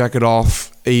your rain jacket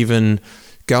off, even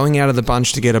going out of the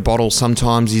bunch to get a bottle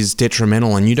sometimes is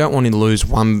detrimental, and you don't want to lose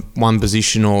one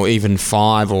position or even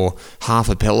 5 or half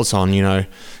a peloton,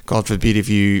 God forbid if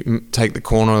you take the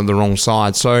corner on the wrong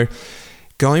side. So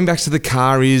going back to the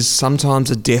car is sometimes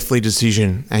a deathly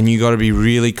decision, and you got to be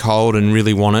really cold and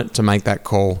really want it to make that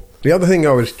call. The other thing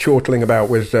I was chortling about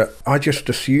was that I just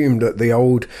assumed that the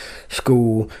old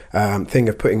school thing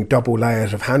of putting double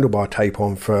layers of handlebar tape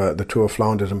on for the Tour of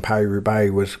Flanders and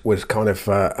Paris-Roubaix was kind of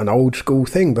an old school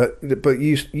thing, but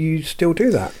you still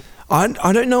do that.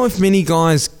 I don't know if many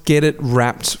guys get it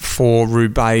wrapped for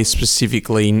Roubaix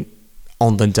specifically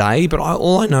on the day, but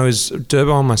all I know is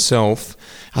Durbo and myself,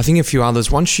 I think a few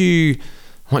others, once you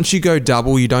go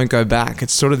double, you don't go back.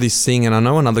 It's sort of this thing, and I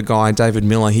know another guy, David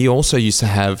Miller, he also used to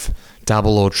have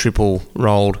double or triple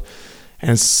rolled,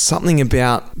 and it's something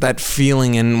about that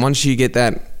feeling, and once you get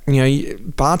that,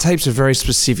 bar tape's a very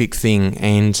specific thing,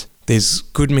 and there's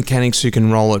good mechanics who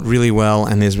can roll it really well,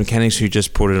 and there's mechanics who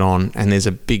just put it on, and there's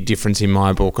a big difference in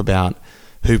my book about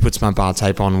who puts my bar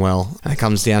tape on well. And it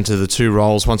comes down to the 2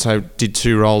 rolls. Once I did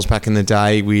 2 rolls back in the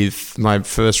day with my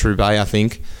first Roubaix, I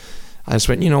think, I just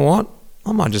went, you know what?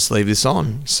 I might just leave this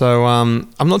on. So I'm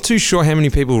not too sure how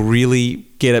many people really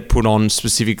get it put on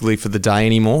specifically for the day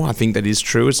anymore. I think that is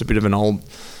true. It's a bit of an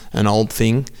old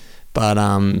thing. But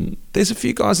there's a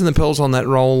few guys in the peloton that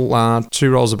roll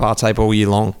 2 rolls of bar tape all year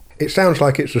long. It sounds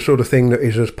like it's the sort of thing that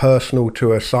is as personal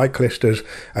to a cyclist as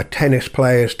a tennis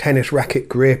player's tennis racket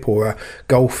grip or a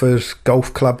golfer's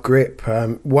golf club grip.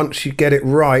 Once you get it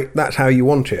right, that's how you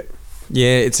want it.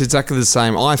 Yeah, it's exactly the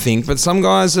same, I think. But some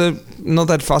guys are not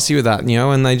that fussy with that,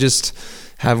 and they just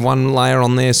have one layer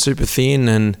on there super thin,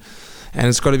 and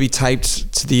it's got to be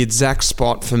taped to the exact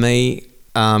spot for me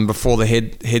before the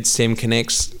head stem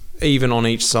connects, even on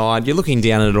each side. You're looking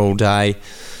down at it all day.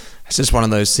 It's just one of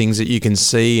those things that you can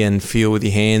see and feel with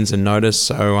your hands and notice.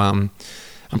 So I'm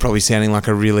probably sounding like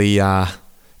a really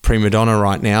prima donna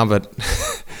right now, but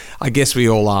I guess we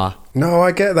all are. No,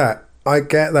 I get that.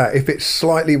 If it's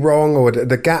slightly wrong or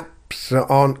the gaps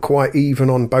aren't quite even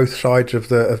on both sides of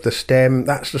the stem,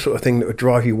 that's the sort of thing that would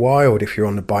drive you wild if you're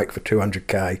on the bike for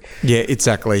 200k. Yeah,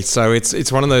 exactly. So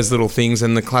it's one of those little things,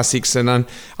 and the classics. And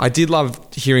I did love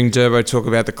hearing Durbo talk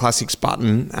about the classics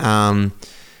button.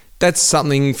 That's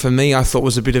something for me I thought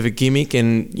was a bit of a gimmick,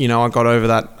 and I got over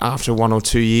that after 1 or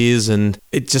 2 years, and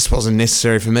it just wasn't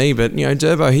necessary for me. But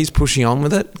Durbo, he's pushing on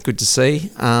with it. Good to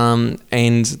see.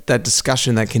 And that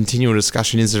discussion, that continual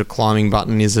discussion, is it a climbing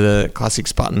button? Is it a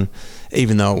classics button?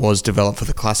 Even though it was developed for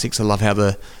the classics, I love how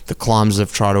the climbers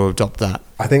have tried to adopt that.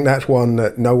 I think that's one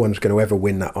that no one's going to ever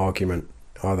win that argument,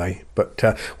 are they? But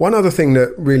one other thing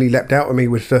that really leapt out at me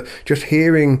was just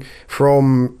hearing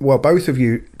from, both of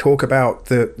you talk about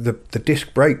the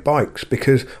disc brake bikes,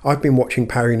 because I've been watching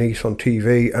Paris-Nice on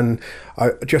TV, and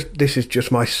this is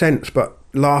just my sense, but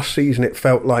last season it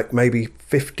felt like maybe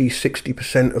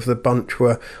 50-60% of the bunch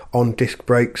were on disc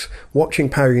brakes. Watching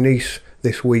Paris-Nice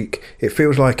this week, it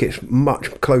feels like it's much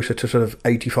closer to sort of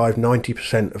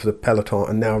 85-90% of the peloton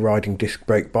are now riding disc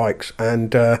brake bikes.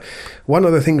 And one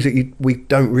of the things that we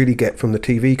don't really get from the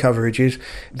TV coverage is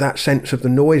that sense of the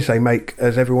noise they make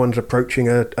as everyone's approaching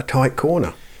a tight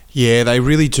corner. Yeah, they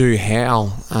really do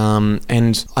howl.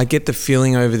 And I get the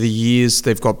feeling over the years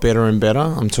they've got better and better.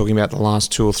 I'm talking about the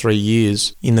last 2 or 3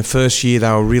 years. In the first year, they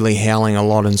were really howling a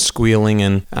lot and squealing,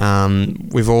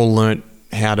 and we've all learnt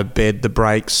how to bed the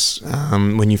brakes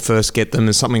when you first get them.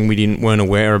 Is something we weren't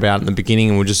aware about in the beginning,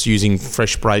 and we're just using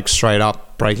fresh brakes straight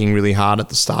up, braking really hard at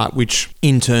the start, which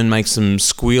in turn makes them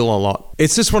squeal a lot.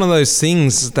 It's just one of those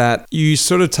things that you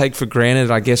sort of take for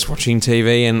granted, I guess, watching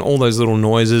TV, and all those little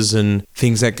noises and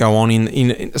things that go on in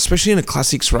especially in a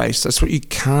classics race. That's what you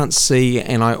can't see.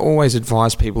 And I always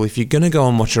advise people, if you're going to go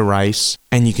and watch a race,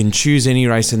 and you can choose any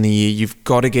race in the year, you've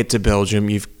got to get to Belgium.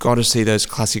 You've got to see those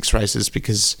classics races,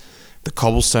 because the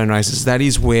cobblestone races, that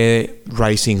is where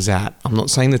racing's at. I'm not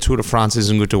saying the Tour de France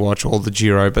isn't good to watch, or the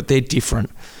Giro, but they're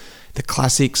different. The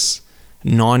classics,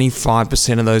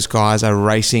 95% of those guys are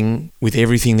racing with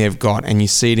everything they've got, and you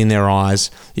see it in their eyes.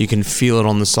 You can feel it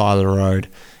on the side of the road,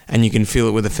 and you can feel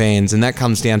it with the fans, and that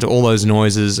comes down to all those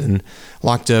noises. And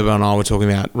like Durbo and I were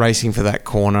talking about, racing for that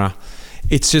corner,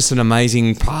 it's just an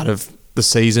amazing part of the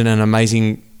season, and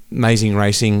amazing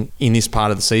racing in this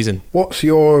part of the season. What's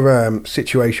your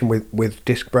situation with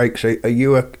disc brakes? Are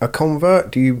you a convert?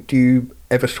 Do you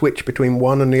ever switch between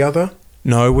one and the other?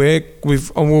 No,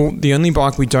 the only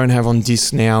bike we don't have on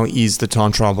disc now is the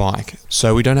time trial bike.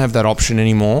 So we don't have that option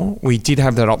anymore. We did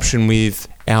have that option with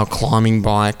our climbing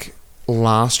bike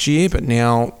last year, but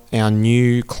now our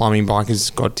new climbing bike has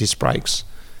got disc brakes.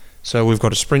 So we've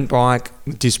got a sprint bike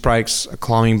with disc brakes, a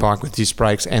climbing bike with disc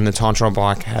brakes, and the time trial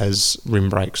bike has rim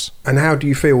brakes. And how do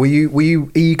you feel? Were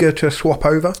you eager to swap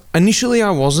over? Initially,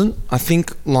 I wasn't. I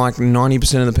think like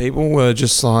 90% of the people were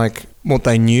just like, what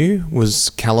they knew was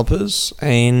calipers.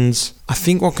 And I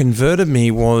think what converted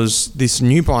me was this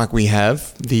new bike we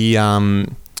have,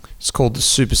 it's called the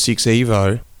Super 6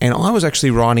 Evo. And I was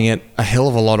actually riding it a hell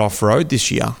of a lot off-road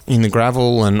this year in the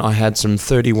gravel, and I had some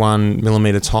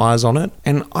 31mm tyres on it.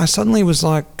 And I suddenly was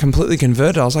like completely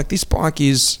converted. I was like, this bike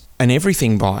is an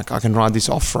everything bike. I can ride this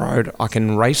off-road. I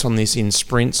can race on this in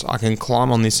sprints. I can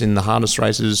climb on this in the hardest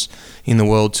races in the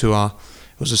World Tour.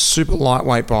 It was a super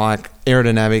lightweight bike,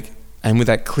 aerodynamic, and with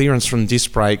that clearance from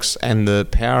disc brakes and the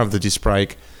power of the disc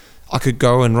brake, I could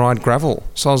go and ride gravel.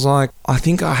 So I was like, I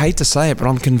hate to say it, but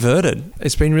I'm converted.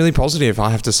 It's been really positive,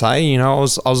 I have to say. You know, I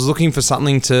was looking for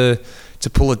something to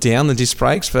pull it down, the disc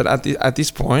brakes, but at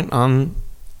this point, I'm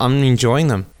enjoying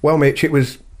them. Well, Mitch, it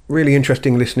was really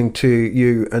interesting listening to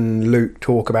you and Luke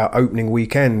talk about opening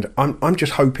weekend. I'm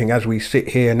just hoping as we sit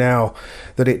here now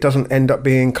that it doesn't end up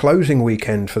being closing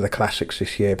weekend for the classics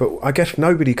this year. But I guess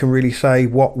nobody can really say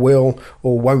what will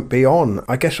or won't be on.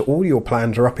 I guess all your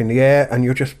plans are up in the air, and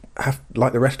you'll just have,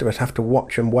 like the rest of us, have to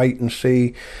watch and wait and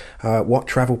see what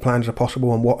travel plans are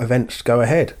possible and what events go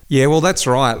ahead. Yeah, well, that's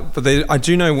right. But I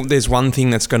do know there's one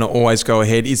thing that's going to always go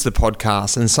ahead is the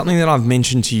podcast. And something that I've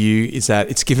mentioned to you is that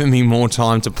it's given me more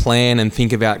time to plan and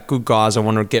think about good guys I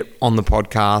want to get on the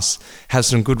podcast, have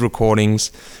some good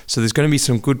recordings. So there's going to be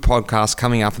some good podcasts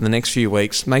coming up in the next few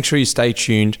weeks. Make sure you stay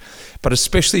tuned, but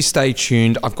especially stay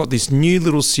tuned. I've got this new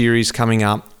little series coming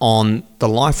up on the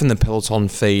Life in the Peloton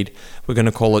feed. We're going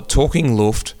to call it Talking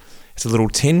Luft. It's a little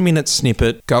 10-minute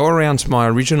snippet. Go around to my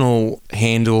original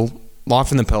handle,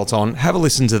 Life in the Peloton. Have a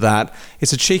listen to that.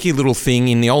 It's a cheeky little thing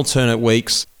in the alternate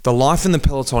weeks. The Life in the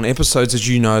Peloton episodes, as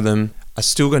you know them, are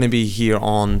still going to be here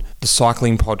on the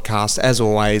Cycling Podcast, as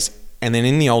always. And then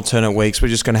in the alternate weeks, we're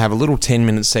just going to have a little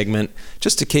 10-minute segment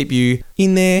just to keep you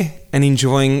in there and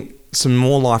enjoying some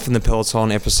more Life in the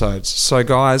Peloton episodes. So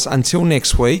guys, until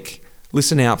next week,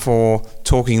 listen out for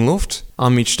Talking Luft.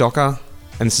 I'm Mitch Docker,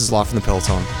 and this is Life in the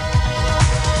Peloton.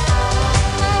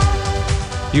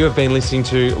 You have been listening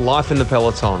to Life in the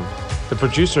Peloton. The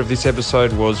producer of this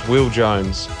episode was Will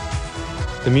Jones.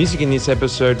 The music in this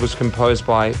episode was composed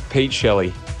by Pete Shelley.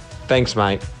 Thanks,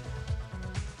 mate.